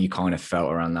life, how you kind of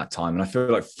felt around that time. And I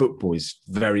feel like football is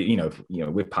very,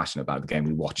 we're passionate about the game.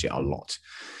 We watch it a lot,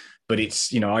 but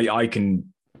it's,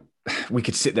 we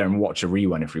could sit there and watch a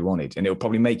rerun if we wanted, and it'll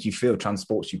probably make you feel,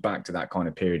 transports you back to that kind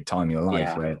of period of time in your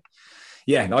life where,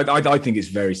 I think it's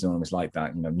very synonymous like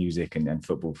that, music and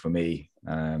football for me.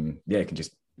 It can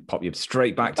just pop you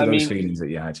straight back to those feelings that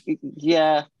you had.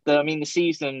 Yeah. The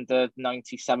season, the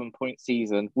 97-point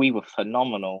season, we were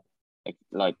phenomenal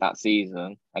like that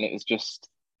season. And it was just,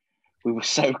 we were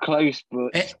so close,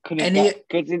 but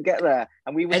couldn't get there.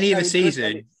 And we were any other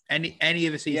season ever.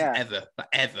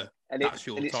 And it's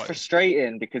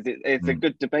frustrating because it's a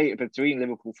good debate between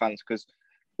Liverpool fans, because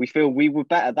we feel we were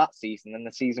better that season than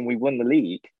the season we won the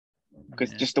league, because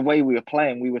just the way we were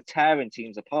playing, we were tearing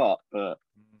teams apart. But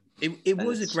it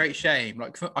was a great shame.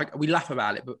 We laugh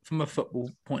about it, but from a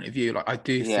football point of view, I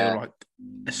do feel like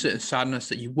a certain sadness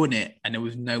that you won it and there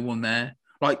was no one there.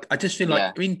 I just feel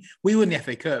like we won the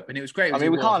FA Cup and it was great.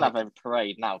 We can't have a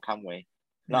parade now, can we?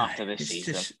 Not after this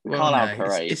season. We can't have a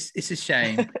parade. It's a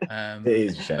shame. It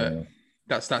is a shame.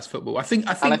 That's football. I think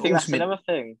that's another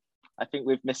thing. I think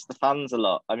we've missed the fans a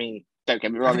lot. I mean, don't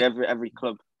get me wrong. Every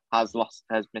club has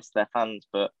missed their fans,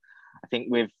 but I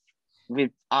think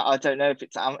I don't know if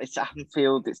it's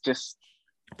Anfield. It's just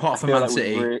apart from Man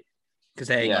City, because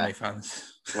they ain't got no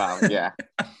fans. Well, yeah.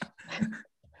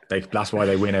 That's why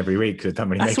they win every week, because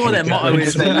that's why their motto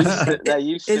is. They're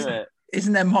used to it.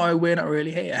 Isn't their motto "We're not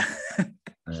really here"?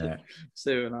 Yeah.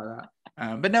 Something like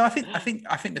that. But no, I think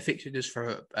the fixture just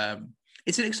for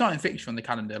it's an exciting fixture on the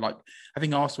calendar. I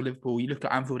think Arsenal, Liverpool. You look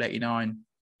at Anfield '89,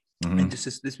 and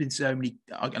there's been so many,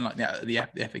 and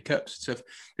the FA Cups stuff.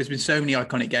 There's been so many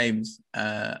iconic games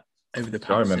over the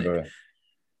past.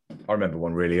 I remember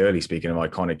one really early. Speaking of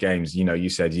iconic games, you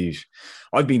said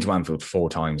I've been to Anfield 4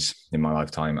 times in my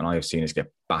lifetime, and I have seen us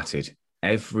get battered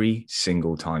every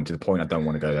single time, to the point I don't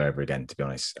want to go there ever again, to be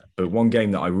honest. But one game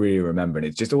that I really remember, and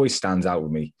it just always stands out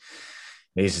with me,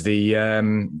 is the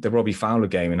Robbie Fowler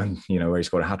game, and where he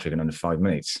scored a hat-trick in under 5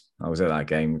 minutes. I was at that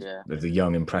game as a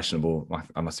young, impressionable.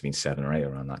 I must have been 7 or 8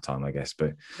 around that time, I guess.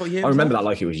 But I remember that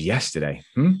like it was yesterday.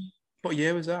 What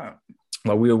year was that?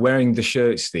 Well, we were wearing the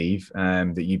shirt, Steve,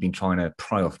 that you've been trying to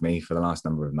pry off me for the last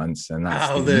number of months, and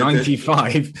that's the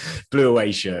 95 blue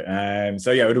away shirt.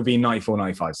 It'll be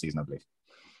 94-95 season, I believe.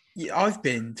 Yeah, I've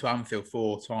been to Anfield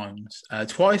 4 times.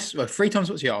 3 times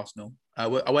what's the Arsenal. I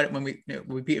went when we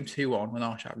beat them 2-1 when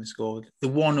Arshavin scored. The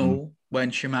 1-0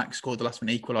 when Shamak scored the last one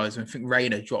equaliser. I think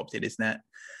Reina dropped it, isn't it?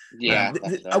 Yeah.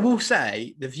 I will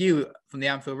say the view from the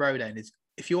Anfield Road end is,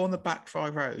 if you're on the back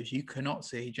 5 rows, you cannot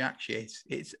see jack shit.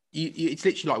 It's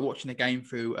literally like watching a game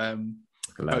through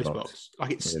post box.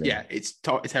 It's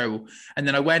terrible. And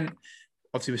then I went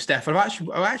obviously with Steph. I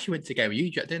actually went to a game with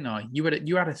you, Jack, didn't I? You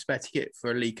had a spare ticket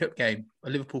for a League Cup game, a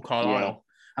Liverpool Carlisle,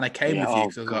 and I came with you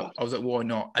because I was like, why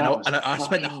not? And I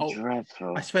spent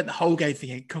the whole game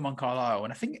thinking, come on, Carlisle,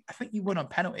 and I think you won on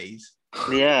penalties.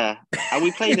 Yeah, and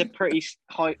we played a pretty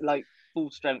high, like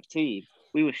full strength team.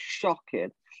 We were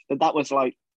shocking, but that was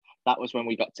when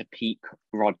we got to peak.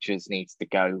 Rodgers needs to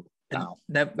go now.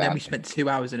 Then we spent 2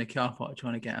 hours in a car park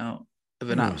trying to get out of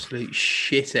an absolute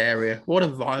shit area. What a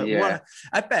vibe! Yeah.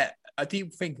 I do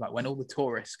think like when all the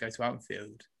tourists go to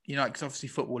Anfield, because obviously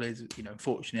football is,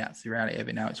 unfortunately that's the reality of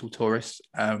it now. It's all tourists.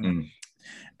 And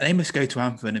they must go to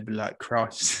Anfield and be like,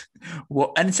 Christ,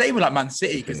 what? And same with like Man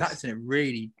City, because that's in a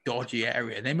really dodgy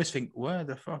area. They must think, where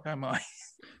the fuck am I?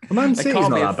 Well, Man City's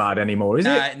not that bad anymore, is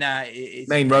it? Nah,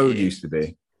 Main Road used to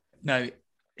be. No, it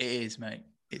is, mate.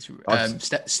 It's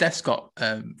Steph's got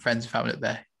friends and family up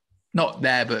there. Not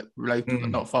there, but local,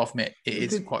 not far from it. It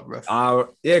is quite rough.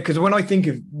 Yeah, because when I think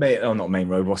of not Main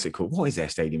Road, what's it called? What is their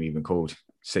stadium even called?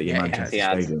 City of Manchester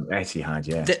Stadium. Etihad,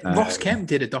 yeah. Ross Kemp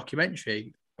did a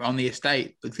documentary on the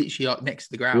estate, literally like next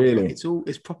to the ground. Really?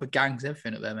 It's proper gangs,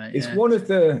 everything up there, mate. It's one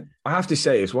of I have to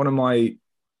say, it's one of my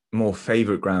more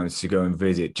favourite grounds to go and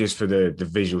visit, just for the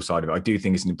visual side of it. I do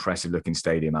think it's an impressive looking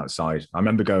stadium outside. I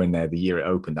remember going there the year it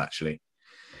opened, actually.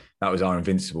 That was our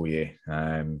Invincible year.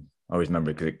 I always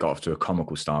remember it because it got off to a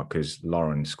comical start because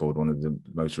Lauren scored one of the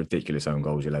most ridiculous own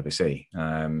goals you'll ever see.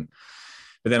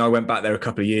 But then I went back there a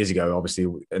couple of years ago, obviously,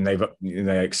 and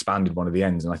they expanded one of the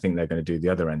ends, and I think they're going to do the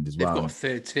other end as well. They've got a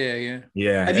third tier, yeah.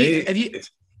 Yeah.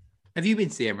 Have you been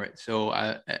to the Emirates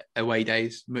or away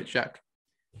days much, Jack?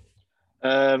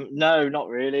 No, not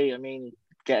really. I mean,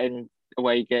 getting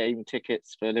away game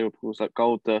tickets for Liverpool's like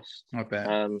gold dust. I bet.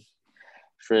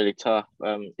 It's really tough.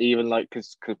 Even like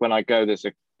because when I go, there's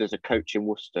a coach in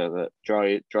Worcester that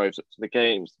drives up to the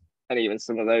games, and even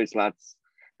some of those lads,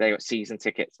 they got season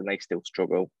tickets and they still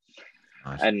struggle.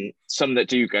 Nice. And some that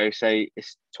do go say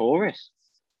it's tourists.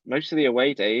 Most of the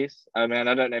away days, I mean,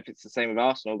 I don't know if it's the same with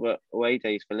Arsenal, but away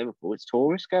days for Liverpool, it's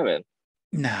tourists going.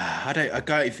 Nah, I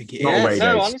don't think it Not is. away days.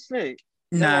 Honestly.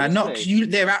 Nah, not because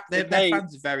their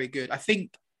fans are very good. I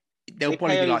think they'll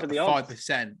probably be like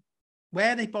 5%.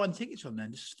 Where are they buying tickets from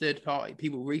then? Just third party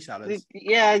people, resellers.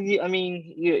 Yeah, I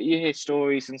mean, you hear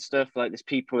stories and stuff like there's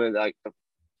people like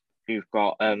who've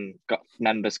got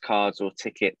members cards or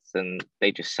tickets, and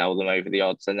they just sell them over the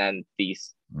odds, and then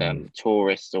these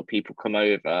tourists or people come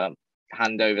over,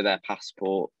 hand over their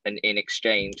passport, and in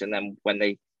exchange, and then when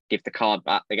they give the card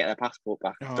back, they get their passport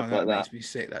back. And stuff like that makes me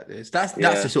sick. That's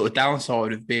the sort of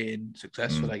downside of being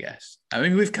successful, I guess. I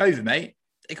mean, with COVID, mate,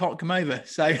 they can't come over,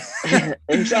 so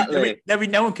exactly. there'll be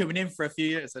no one coming in for a few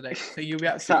years, so you'll be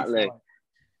absolutely fine.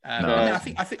 I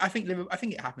think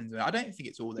it happens. I don't think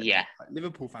it's all there. Yeah, like,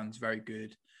 Liverpool fans very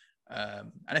good,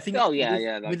 and I think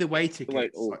with the away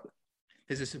tickets,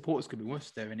 there's a supporters club in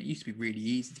Worcester, and it used to be really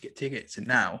easy to get tickets, and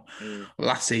now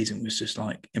last season was just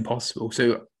like impossible.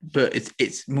 So, but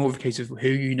it's more of a case of who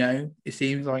you know. It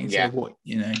seems like instead of what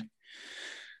you know.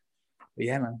 But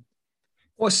yeah, man.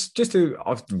 What's just a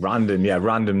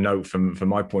random note from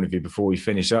my point of view before we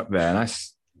finish up there, and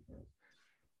that's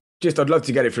just I'd love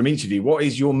to get it from each of you. What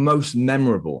is your most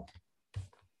memorable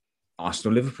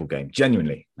Arsenal-Liverpool game?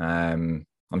 Genuinely, I'm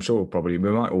sure we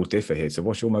might all differ here. So,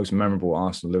 what's your most memorable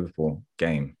Arsenal-Liverpool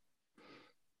game?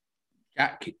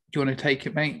 Jack, do you want to take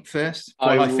it, mate? First,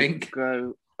 I think.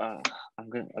 I'm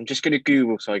just going to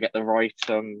Google so I get the right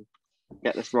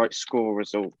this right score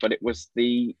result. But it was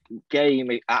the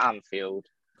game at Anfield.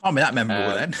 Can't be that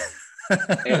memorable then.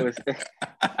 It was,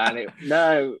 I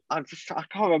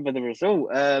can't remember the result.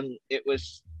 It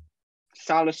was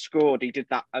Salah scored. He did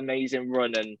that amazing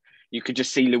run, and you could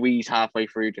just see Louise halfway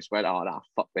through just went, "Oh no,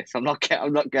 fuck this! I'm not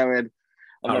going."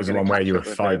 That was the one where you were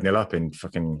 5-0 up in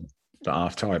fucking the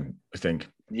half time, I think.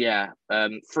 Yeah,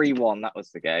 3-1. That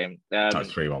was the game. That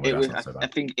was 3-1. I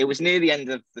think it was near the end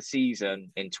of the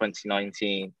season in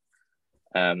 2019.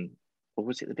 Or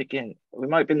was it the beginning? It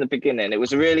might have been the beginning. It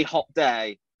was a really hot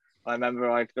day. I remember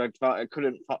I think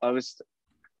I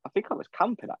was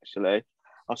camping actually. I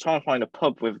was trying to find a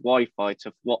pub with Wi-Fi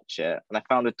to watch it, and I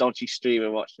found a dodgy stream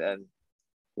and watched it. And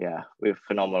yeah, we were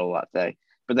phenomenal that day.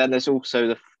 But then there's also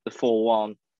the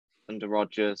 4-1 under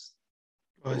Rodgers.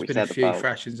 Well, there's been a few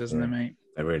fractions, hasn't there, mate?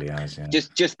 It really has, yeah.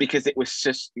 Just because it was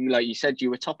just like you said, you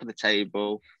were top of the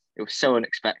table. It was so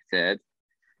unexpected.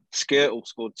 Skirtle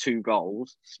scored 2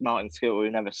 goals. Martin Skirtle, who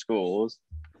never scores.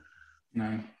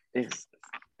 No, it's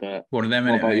one of them.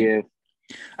 What about you?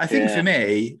 I think for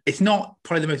me, it's not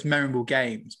probably the most memorable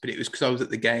games, but it was because I was at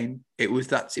the game. It was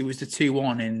the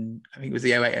 2-1 in, I think it was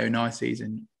the 08-09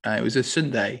 season. It was a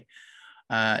Sunday.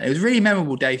 It was a really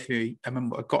memorable day for me. I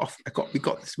remember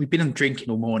we'd been on drinking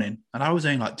all morning, and I was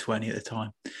only like 20 at the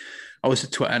time. We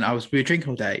were drinking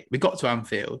all day. We got to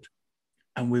Anfield,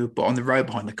 and we were on the road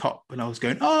behind the Kop, and I was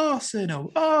going,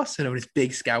 Arsenal, Arsenal. And this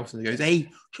big scouser goes, hey,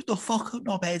 shut the fuck up,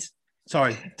 knobheads.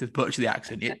 Sorry to butcher the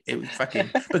accent. It was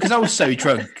fucking, because I was so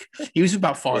drunk. He was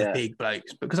about five big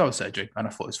blokes, but because I was so drunk, and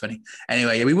I thought it was funny.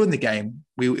 Anyway, yeah, we won the game.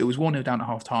 It was 1-0 down at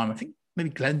half time. I think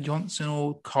maybe Glenn Johnson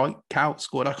or Kaut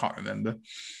scored. I can't remember.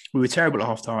 We were terrible at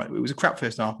half time. It was a crap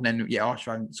first half, and then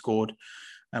Arsenal scored,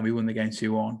 and we won the game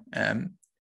 2-1. And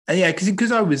yeah,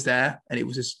 because I was there, and it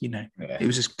was just it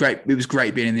was just great. It was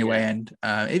great being in the away end.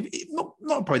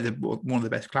 Not probably one of the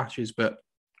best clashes, but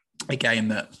a game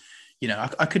that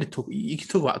I could have talked. You could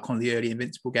talk about kind of the early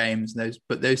Invincible games and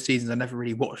those seasons I never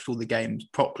really watched all the games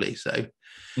properly. So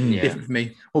different for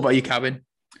me. What about you, Calvin?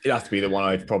 It'd have to be the one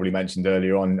I've probably mentioned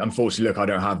earlier on. Unfortunately, look, I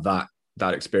don't have that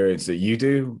experience that you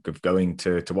do of going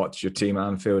to watch your team at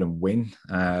Anfield and win.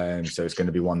 So it's going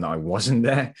to be one that I wasn't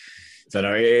there. So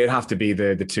no, it'd have to be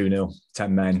the 2-0,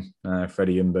 10 men,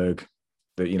 Freddie Ljungberg.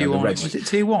 The red. Was it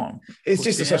 2-1? It's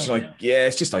just it's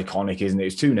just iconic, isn't it?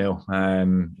 It's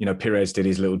 2-0. Pires did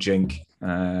his little jink,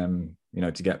 to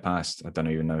get past. I don't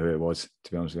even know who it was,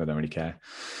 to be honest with you. I don't really care.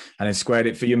 And then squared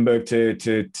it for Ljungberg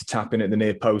to tap in at the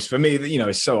near post. For me,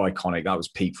 it's so iconic. That was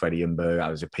peak Freddie Ljungberg. That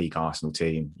was a peak Arsenal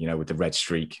team, with the red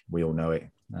streak. We all know it.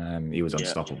 He was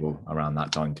unstoppable around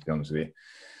that time, to be honest with you.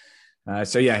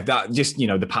 That just,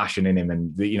 the passion in him.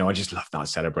 And, I just love that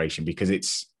celebration because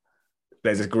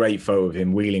there's a great photo of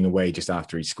him wheeling away just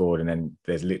after he scored. And then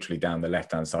there's literally down the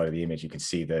left-hand side of the image, you can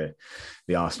see the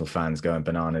Arsenal fans going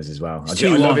bananas as well. I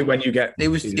love it when you get... It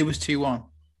was 2-1.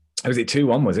 Was it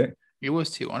 2-1, was it? It was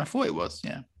 2-1. I thought it was,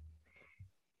 yeah.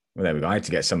 Well, there we go. I had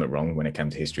to get something wrong when it came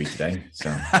to history today.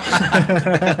 So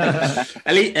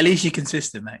at least you're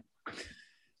consistent, mate.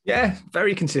 Yeah,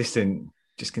 very consistent.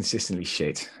 Just consistently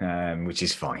shit, which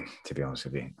is fine, to be honest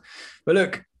with you. But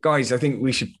look, guys, I think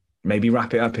we should maybe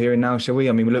wrap it up here and now, shall we?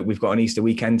 I mean, look, we've got an Easter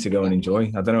weekend to go and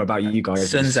enjoy. I don't know about you guys. The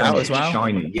sun's out as well.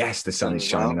 Shining. Yes, the sun is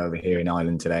shining over here in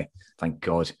Ireland today. Thank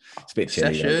God. It's a bit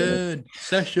chilly.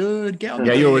 Session. Get on.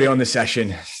 Yeah, you're already on the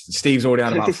session. Steve's already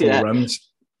had about 4 runs.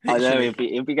 I know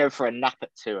he'll be going for a nap at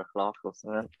 2:00 or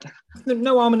something.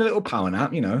 No harm in a little power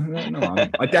nap, No harm.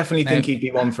 I definitely think he'd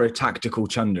be one for a tactical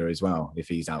chunder as well if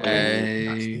he's out.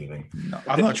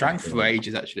 I've not drank for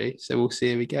ages actually, so we'll see.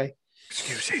 Here we go.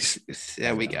 Excuses.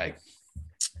 There we go.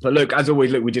 But look, as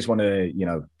always, we just want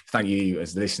to, thank you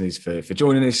as listeners for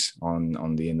joining us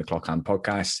on the In the Clock Hand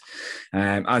podcast.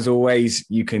 As always,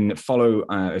 you can follow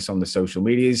us on the social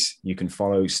medias. You can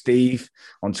follow Steve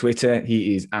on Twitter.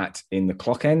 He is at In the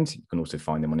Clock End. You can also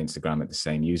find him on Instagram at the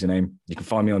same username. You can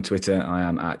find me on Twitter. I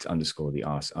am at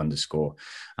 _the_arse_.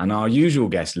 And our usual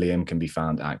guest, Liam, can be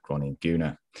found at Gronin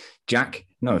Guna. Jack,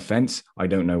 no offense, I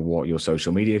don't know what your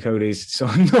social media code is, so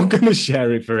I'm not going to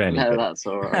share it for anything. No, that's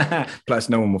all right. Plus,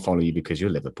 no one will follow you because you're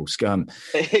Liverpool scum.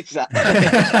 Exactly.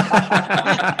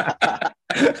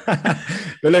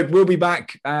 But look, we'll be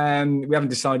back. We haven't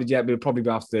decided yet, but we'll probably be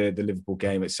after the Liverpool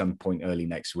game at some point early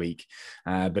next week.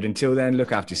 But until then,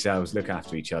 look after yourselves, look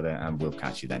after each other, and we'll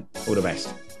catch you then. All the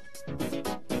best.